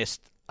guys. I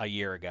missed a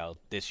year ago.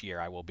 This year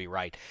I will be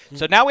right.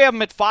 So now we have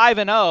them at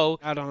 5-0.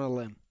 Out on a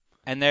limb.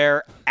 And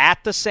they're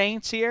at the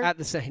Saints here? At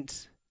the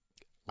Saints.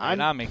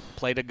 on me.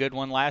 Played a good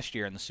one last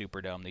year in the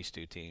Superdome, these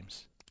two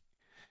teams.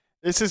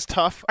 This is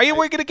tough. Are you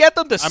going to get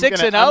them to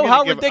 6-0?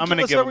 How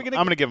ridiculous are we going to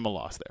I'm going to give them a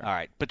loss there. All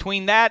right.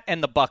 Between that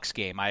and the Bucks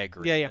game, I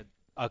agree. Yeah.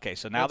 Okay,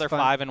 so now That's they're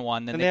fine.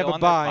 5-1. Then And they have go a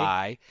on their bye.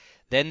 bye.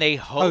 Then they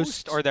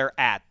host or they're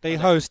at. They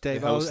host,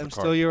 Dave. They host I'm the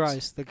still your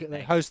Cardinals. eyes.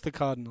 They host the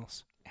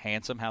Cardinals.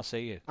 Handsome, how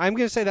say you? I'm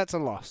going to say that's a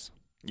loss.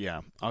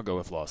 Yeah, I'll go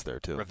with loss there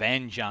too.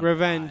 Revenge on their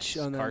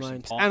Carson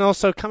minds. Palmer. And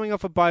also coming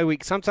off a bye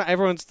week, sometimes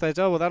everyone says,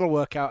 "Oh, well, that'll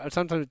work out," and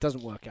sometimes it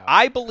doesn't work out.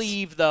 I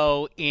believe,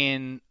 though,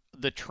 in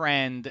the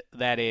trend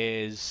that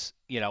is,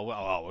 we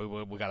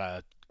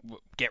gotta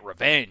get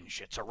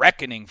revenge. It's a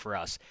reckoning for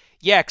us.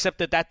 Yeah, except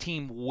that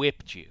team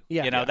whipped you.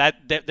 Yeah.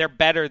 That they're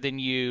better than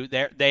you.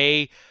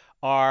 They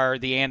are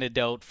the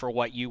antidote for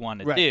what you want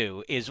to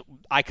do.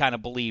 I kind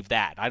of believe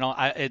that.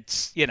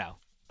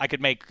 I could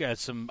make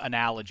some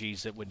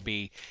analogies that would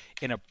be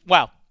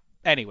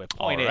anyway,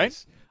 point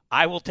is,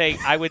 I would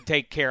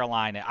take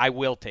Carolina. I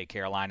will take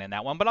Carolina in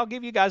that one, but I'll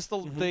give you guys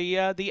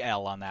the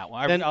L on that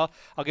one. I'll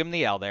give them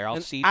the L there. I'll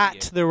see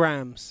at the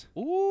Rams.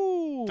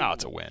 Ooh. Oh,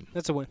 it's a win.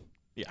 That's a win.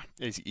 Yeah,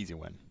 it's an easy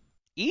win.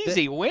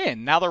 Easy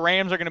win. Now the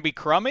Rams are going to be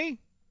crummy?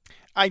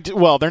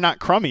 Well, they're not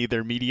crummy.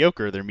 They're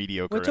mediocre. They're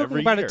mediocre We're talking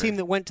every about year. a team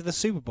that went to the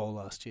Super Bowl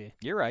last year.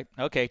 You're right.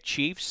 Okay,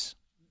 Chiefs.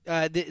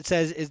 It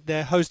says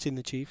they're hosting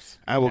the Chiefs.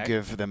 I will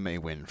give them a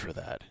win for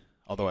that.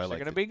 Although I like they're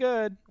going to be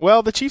good.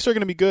 Well, the Chiefs are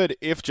going to be good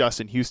if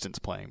Justin Houston's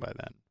playing by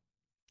then.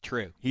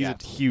 True. He's a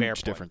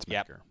huge difference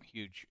maker.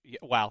 Huge.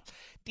 Well,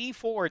 D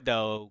Ford,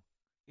 though,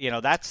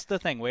 that's the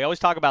thing. We always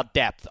talk about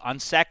depth.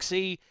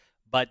 Unsexy,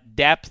 but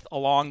depth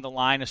along the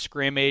line of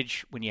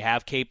scrimmage, when you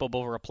have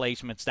capable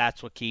replacements,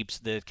 that's what keeps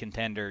the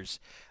contenders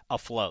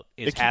afloat.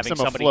 It keeps having them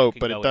somebody afloat, who can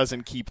but go it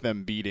doesn't keep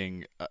them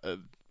beating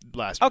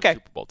last year's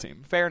Super Bowl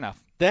team. Fair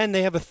enough. Then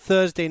they have a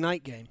Thursday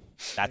night game.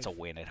 That's a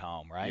win at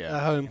home, right? Yeah.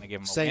 At home. Gonna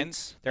give them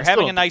Saints. a win. They're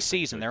having a nice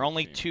season. They're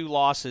only 2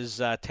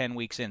 losses 10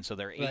 weeks in, so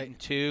they're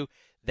 8-2.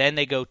 Then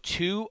they go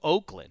to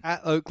Oakland.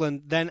 At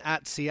Oakland, then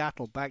at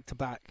Seattle, back to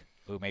back.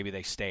 Ooh, maybe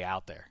they stay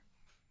out there.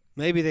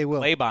 Maybe they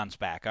will. Laban's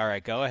back. All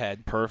right, go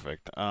ahead.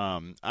 Perfect.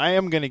 I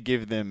am going to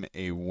give them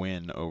a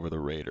win over the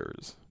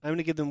Raiders. I'm going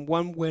to give them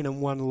 1 win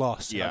and 1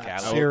 loss. Yeah. Okay,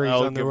 series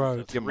on the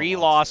road. 3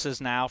 losses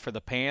now for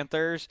the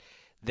Panthers.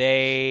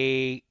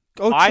 They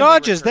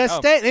Chargers!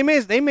 They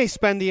may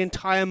spend the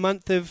entire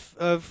month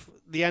of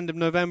the end of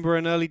November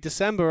and early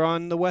December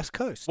on the West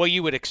Coast. Well,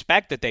 you would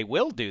expect that they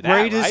will do that.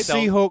 Raiders, right?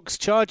 Seahawks,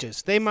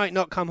 Chargers. They might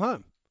not come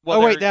home.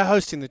 Well, they're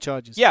hosting the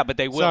Chargers. Yeah, but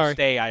they will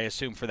stay, I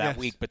assume, for that Yes.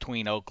 week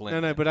between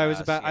Oakland. No, but and, I was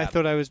about. I Seattle.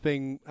 thought I was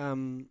being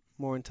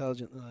more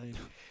intelligent than I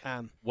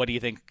am. What do you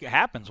think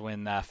happens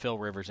when Phil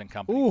Rivers and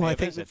company? Ooh, pay I a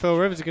think visit? that Phil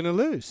Rivers is going to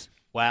lose.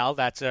 Well,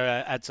 that's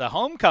a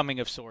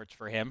homecoming of sorts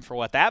for him, for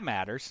what that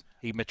matters.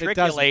 He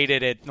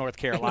matriculated at North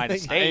Carolina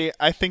State.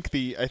 I think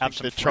the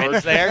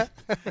Chargers there.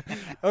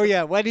 Oh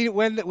yeah,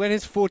 when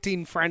his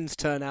 14 friends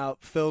turn out,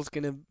 Phil's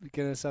gonna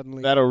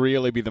suddenly. That'll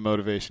really be the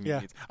motivation he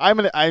needs.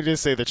 I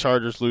just say the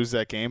Chargers lose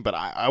that game, but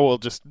I will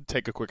just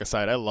take a quick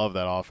aside. I love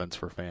that offense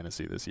for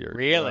fantasy this year.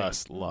 Really?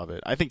 Just love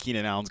it. I think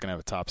Keenan Allen's gonna have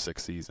a top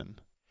 6 season.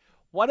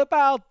 What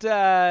about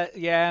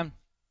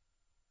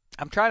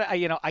I'm trying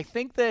to, I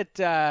think that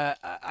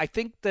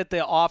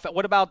the offense.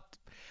 What about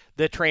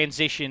the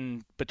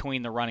transition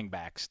between the running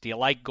backs? Do you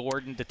like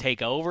Gordon to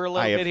take over a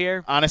little bit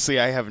here? Honestly,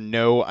 I have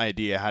no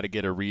idea how to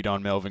get a read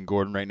on Melvin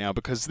Gordon right now,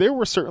 because there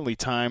were certainly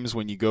times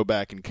when you go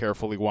back and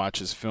carefully watch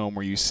his film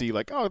where you see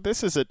like, oh,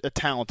 this is a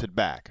talented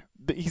back.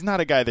 He's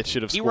not a guy that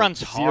should have scored runs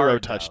 0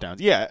 hard, touchdowns.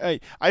 Though. Yeah,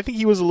 I think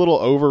he was a little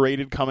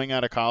overrated coming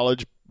out of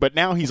college, but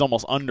now he's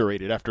almost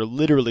underrated after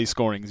literally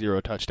scoring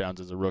 0 touchdowns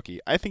as a rookie.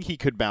 I think he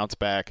could bounce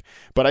back,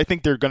 but I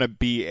think they're going to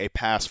be a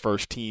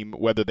pass-first team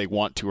whether they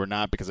want to or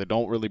not, because I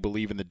don't really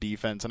believe in the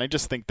defense, and I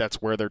just think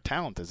that's where their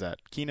talent is at.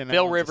 Keenan Phil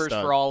Allen's Rivers, a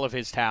stud. for all of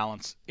his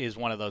talents, is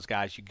one of those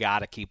guys you got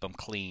to keep him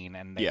clean,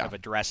 and they have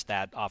addressed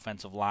that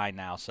offensive line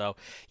now. So,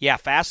 yeah,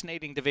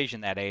 fascinating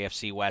division, that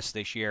AFC West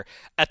this year.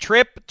 A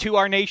trip to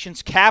our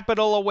nation's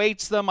capital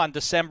awaits them on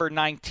December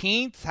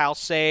 19th. How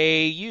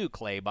say you,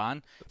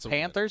 Claybon?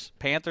 Panthers?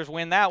 Panthers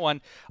win that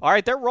one. All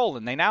right, they're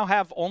rolling. They now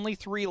have only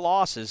 3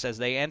 losses as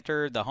they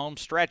enter the home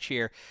stretch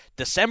here.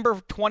 December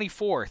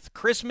 24th,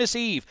 Christmas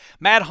Eve.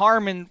 Matt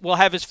Harmon will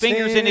have his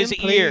fingers in his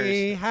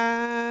ears.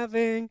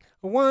 Having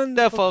a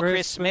wonderful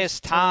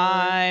Christmas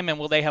time. And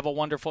will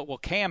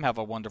Cam have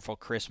a wonderful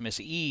Christmas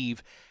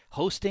Eve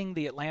hosting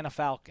the Atlanta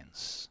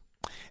Falcons?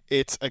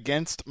 It's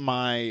against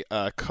my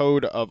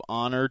code of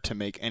honor to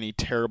make any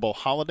terrible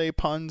holiday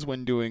puns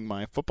when doing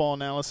my football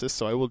analysis,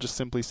 so I will just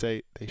simply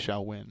say they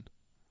shall win.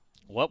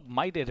 What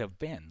might it have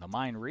been? The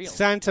mind reel.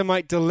 Santa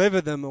might deliver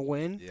them a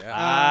win.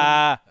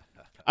 Yeah.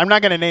 I'm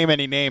not going to name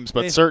any names,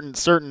 but certain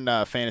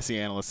fantasy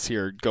analysts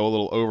here go a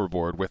little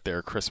overboard with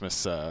their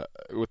Christmas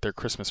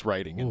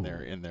writing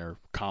in their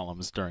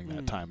columns during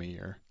that time of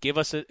year. Give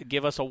us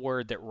a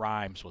word that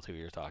rhymes with who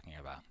you're talking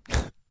about.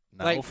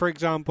 No. Like, for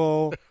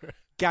example,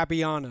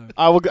 Gabbiano.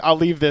 I'll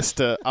leave this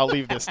to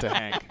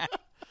Hank.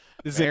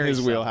 This is in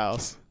his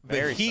wheelhouse.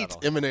 The heat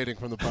emanating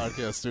from the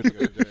podcast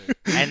studio today.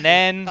 And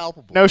then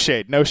palpable. No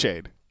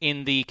shade.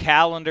 in the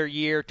calendar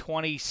year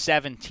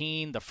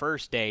 2017, the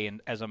first day,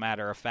 as a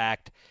matter of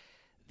fact,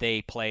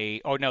 they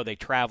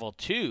travel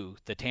to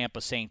the Tampa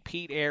St.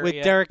 Pete area.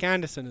 With Derek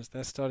Anderson as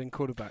their starting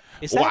quarterback.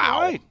 Is that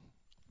right?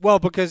 Well,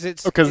 because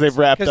they've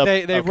wrapped up.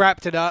 They've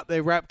wrapped it up.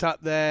 They wrapped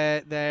up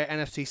their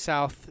NFC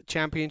South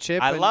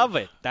championship. I love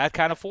it. That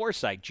kind of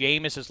foresight.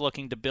 Jameis is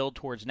looking to build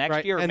towards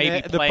next year, or and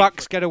maybe the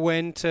Bucs get a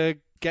win to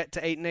get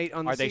to 8-8 on the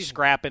season. Are they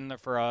scrapping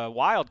for a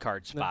wild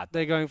card spot?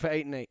 They're going for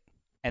 8-8.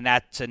 And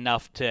that's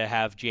enough to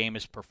have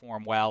Jameis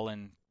perform well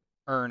and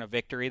earn a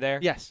victory there?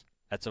 Yes.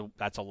 That's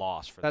a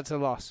loss for them. That's a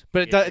loss.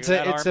 But it's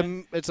a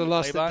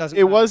loss that doesn't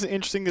It matter. was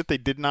interesting that they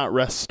did not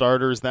rest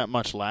starters that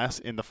much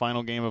in the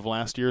final game of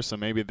last year, so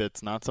maybe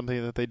that's not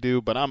something that they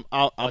do, but I'm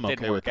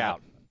okay with that.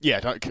 Out.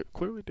 Yeah,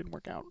 clearly didn't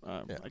work out,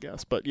 I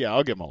guess. But, yeah,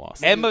 I'll give them a loss.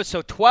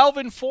 So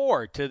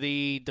 12-4 to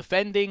the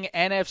defending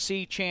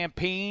NFC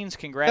champions.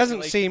 Congratulations.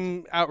 Doesn't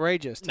seem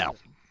outrageous. No.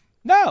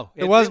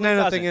 There wasn't really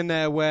anything doesn't. in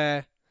there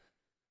where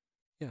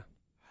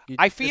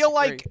I feel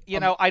like,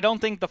 I don't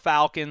think the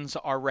Falcons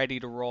are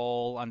ready to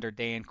roll under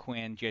Dan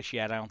Quinn just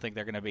yet. I don't think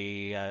they're going to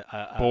be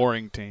a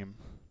boring team.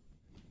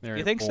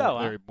 You think so?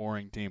 Very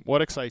boring team.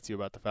 What excites you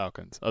about the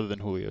Falcons other than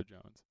Julio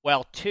Jones?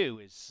 Well,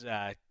 2 is,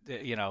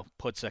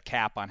 puts a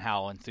cap on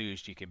how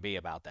enthused you can be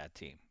about that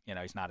team.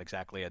 He's not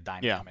exactly a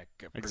dynamic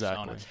persona.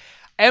 Exactly.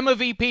 Emma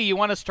VP, you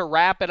want us to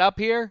wrap it up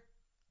here?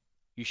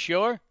 You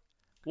sure?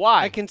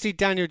 Why? I can see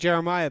Daniel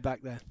Jeremiah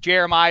back there.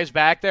 Jeremiah's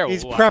back there.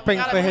 He's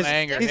prepping for his.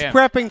 He's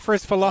prepping for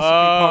his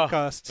philosophy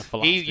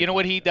podcast. You know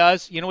what he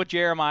does? You know what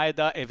Jeremiah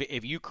does?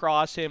 If you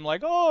cross him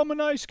like, oh, I'm a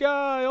nice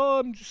guy. Oh,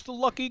 I'm just a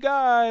lucky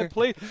guy.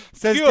 Please,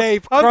 says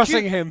Dave,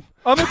 crossing him.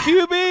 I'm a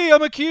QB.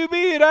 I'm a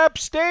QB at App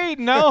State.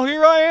 Now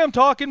here I am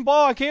talking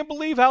ball. I can't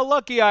believe how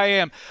lucky I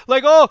am.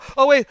 Like, oh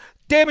wait,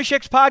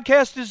 Damashek's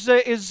podcast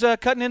is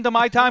cutting into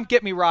my time.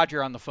 Get me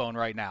Roger on the phone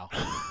right now.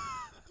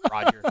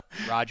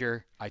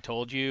 Roger, I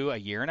told you a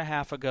year and a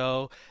half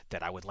ago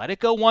that I would let it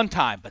go one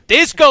time, but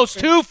this goes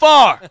too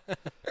far.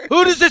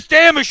 Who does this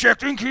Damashek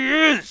think he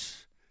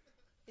is?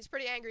 He's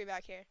pretty angry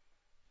back here.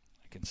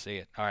 I can see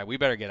it. All right, we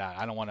better get out.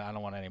 I don't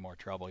want any more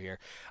trouble here.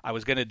 I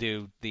was gonna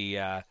do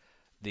the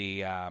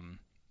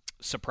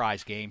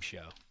surprise game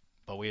show,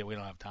 but we don't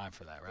have time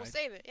for that, right? We'll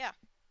save it. Yeah.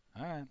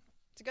 All right.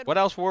 Good what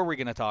else were we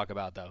going to talk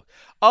about, though?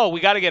 Oh,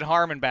 we got to get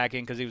Harmon back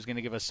in because he was going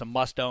to give us some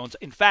must-owns.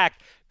 In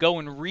fact, go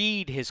and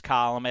read his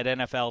column at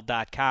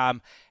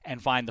NFL.com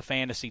and find the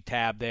fantasy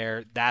tab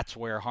there. That's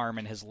where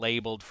Harmon has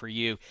labeled for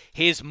you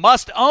his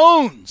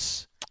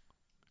must-owns.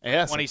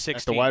 Yes, 2016.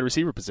 At the wide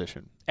receiver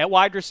position. At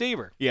wide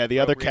receiver. Yeah, the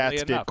other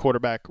cats did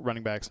quarterback,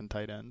 running backs, and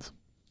tight ends.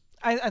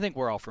 I think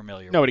we're all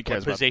familiar nobody with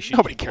cares what position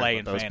nobody you cares play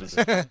about in those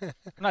fantasy.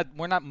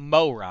 We're not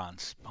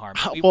morons,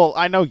 Harmon. Well,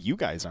 I know you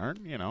guys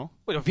aren't,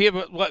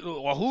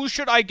 Well, who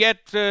should I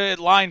get at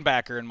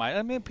linebacker in my?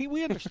 I mean,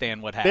 we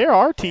understand what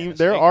happens.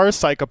 There are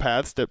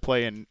psychopaths that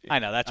play in. I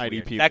know that's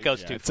IDP. Weird. That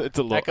goes too far. It's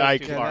a little.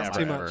 That's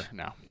too much.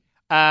 No.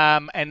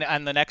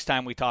 And the next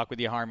time we talk with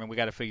you, Harmon, we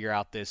got to figure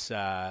out this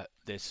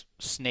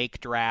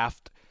snake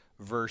draft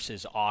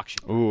versus auction.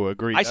 Ooh,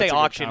 agreed. I say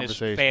auction is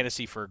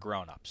fantasy for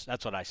grown-ups.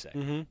 That's what I say.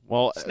 Mm-hmm.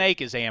 Well,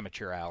 snake is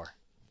amateur hour.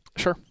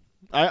 Sure.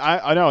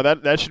 I know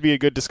that should be a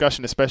good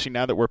discussion, especially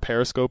now that we're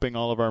periscoping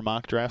all of our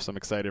mock drafts. I'm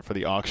excited for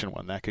the auction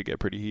one. That could get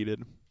pretty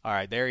heated. All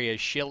right, there he is,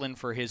 shilling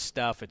for his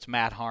stuff. It's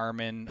Matt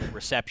Harmon,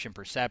 Reception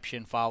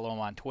Perception. Follow him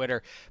on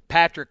Twitter.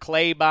 Patrick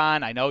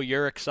Claybon, I know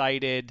you're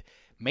excited.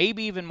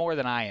 Maybe even more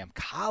than I am.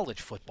 College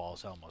football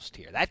is almost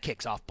here. That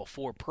kicks off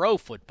before pro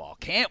football.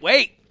 Can't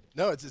wait.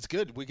 No, it's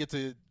good. We get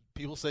to –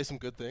 people say some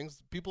good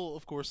things. People,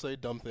 of course, say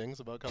dumb things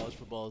about college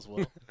football as well.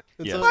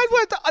 Yes. The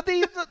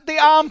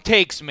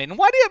takesman.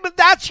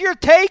 That's your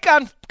take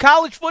on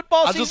college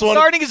football season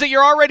starting? Is that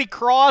you're already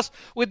cross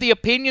with the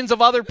opinions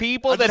of other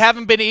people that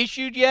haven't been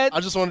issued yet? I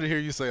just wanted to hear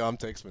you say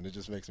takesman. It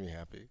just makes me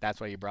happy. That's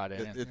why you brought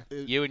it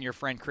in. You and your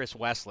friend Chris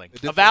Wessling.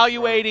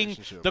 Evaluating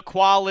the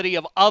quality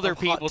of other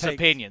people's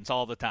opinions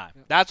all the time.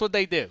 That's what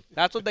they do.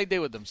 That's what they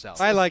do with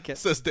themselves. I like it.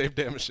 Says Dave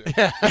Damashek.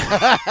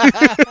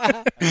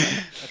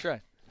 That's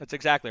right. That's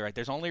exactly right.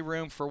 There's only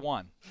room for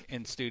one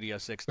in Studio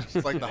 60.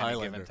 It's like the at any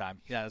Highlander. given time.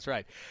 Yeah, that's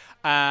right.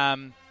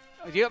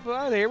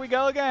 Here we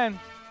go again.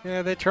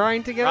 Yeah, they're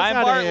trying to get Ryan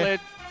us out Bartlett, of here.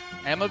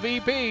 Emma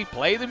VP,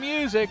 play the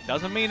music.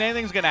 Doesn't mean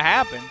anything's going to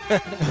happen.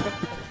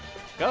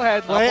 Go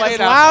ahead. Play I'll play as it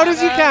out. loud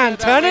as you can.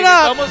 Turn it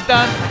up. It's almost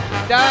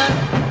done.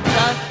 Done.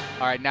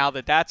 All right, now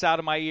that's out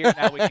of my ear,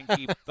 now we can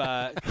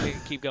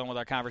keep going with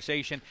our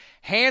conversation.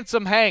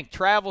 Handsome Hank,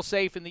 travel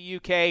safe in the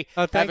UK.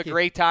 Have a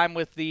great time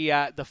with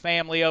the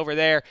family over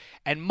there.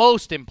 And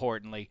most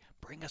importantly,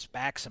 bring us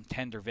back some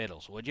tender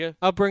victuals, would you?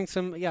 I'll bring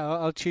some,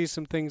 I'll choose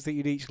some things that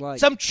you'd each like.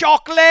 Some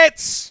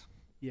chocolates!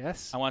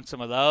 Yes. I want some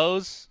of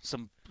those.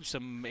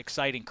 Some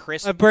exciting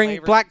crisp I bring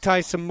flavors. black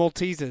tie, some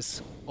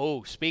Maltesers.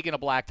 Oh, speaking of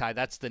black tie,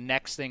 that's the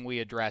next thing we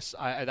address.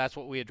 That's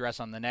what we address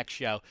on the next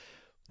show.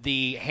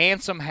 The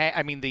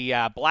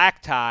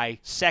black tie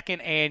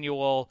second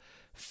annual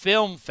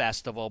Film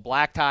Festival.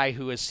 Black Tie,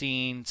 who has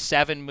seen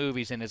 7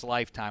 movies in his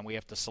lifetime. We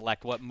have to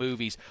select what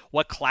movies,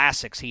 what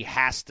classics he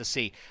has to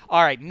see.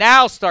 All right,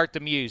 now start the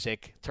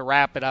music to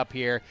wrap it up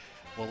here.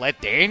 We'll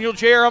let Daniel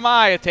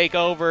Jeremiah take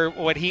over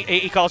what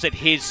he calls it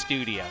his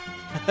studio.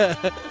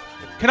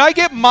 Can I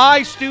get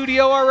my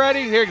studio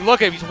already? Here,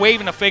 look at him. He's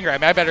waving a finger at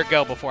me. I better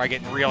go before I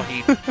get in real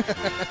heat. All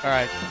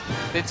right.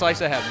 Thin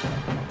slice of heaven.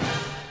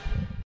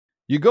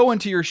 You go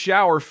into your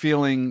shower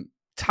feeling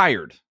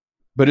tired,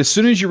 but as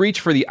soon as you reach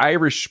for the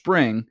Irish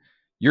Spring,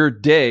 your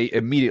day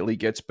immediately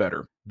gets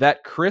better.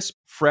 That crisp,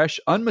 fresh,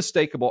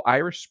 unmistakable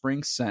Irish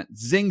Spring scent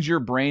zings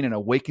your brain and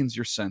awakens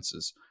your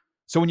senses.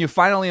 So when you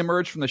finally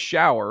emerge from the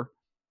shower,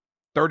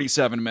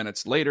 37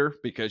 minutes later,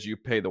 because you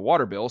pay the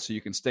water bill so you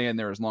can stay in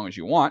there as long as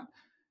you want,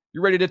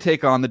 you're ready to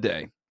take on the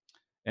day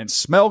and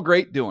smell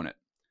great doing it.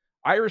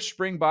 Irish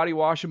Spring Body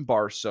Wash and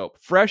Bar Soap.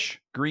 Fresh,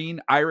 green,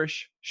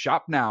 Irish.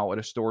 Shop now at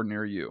a store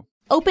near you.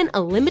 Open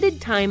a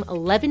limited-time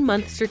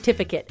 11-month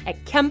certificate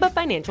at Kemba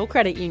Financial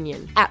Credit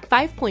Union. At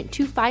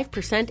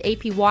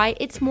 5.25% APY,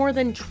 it's more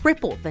than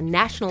triple the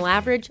national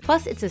average,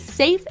 plus it's a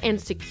safe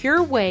and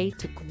secure way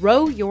to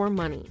grow your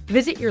money.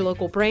 Visit your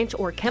local branch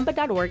or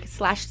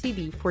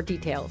kemba.org/cb for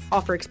details.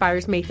 Offer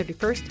expires May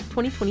 31st,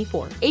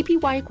 2024.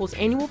 APY equals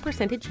annual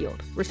percentage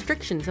yield.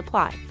 Restrictions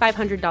apply.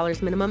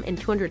 $500 minimum and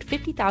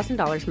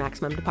 $250,000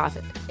 maximum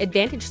deposit.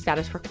 Advantage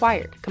status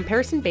required.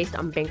 Comparison based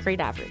on bank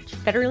rate average.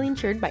 Federally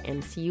insured by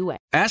NCUA.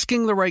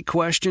 Asking the right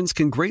questions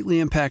can greatly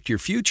impact your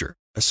future,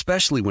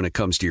 especially when it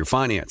comes to your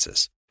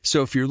finances.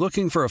 So if you're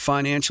looking for a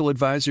financial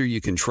advisor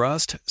you can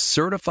trust,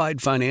 certified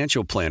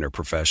financial planner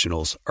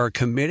professionals are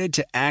committed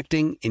to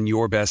acting in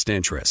your best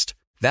interest.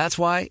 That's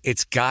why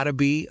it's got to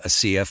be a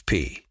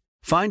CFP.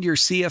 Find your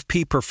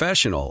CFP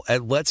professional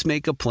at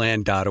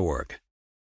letsmakeaplan.org.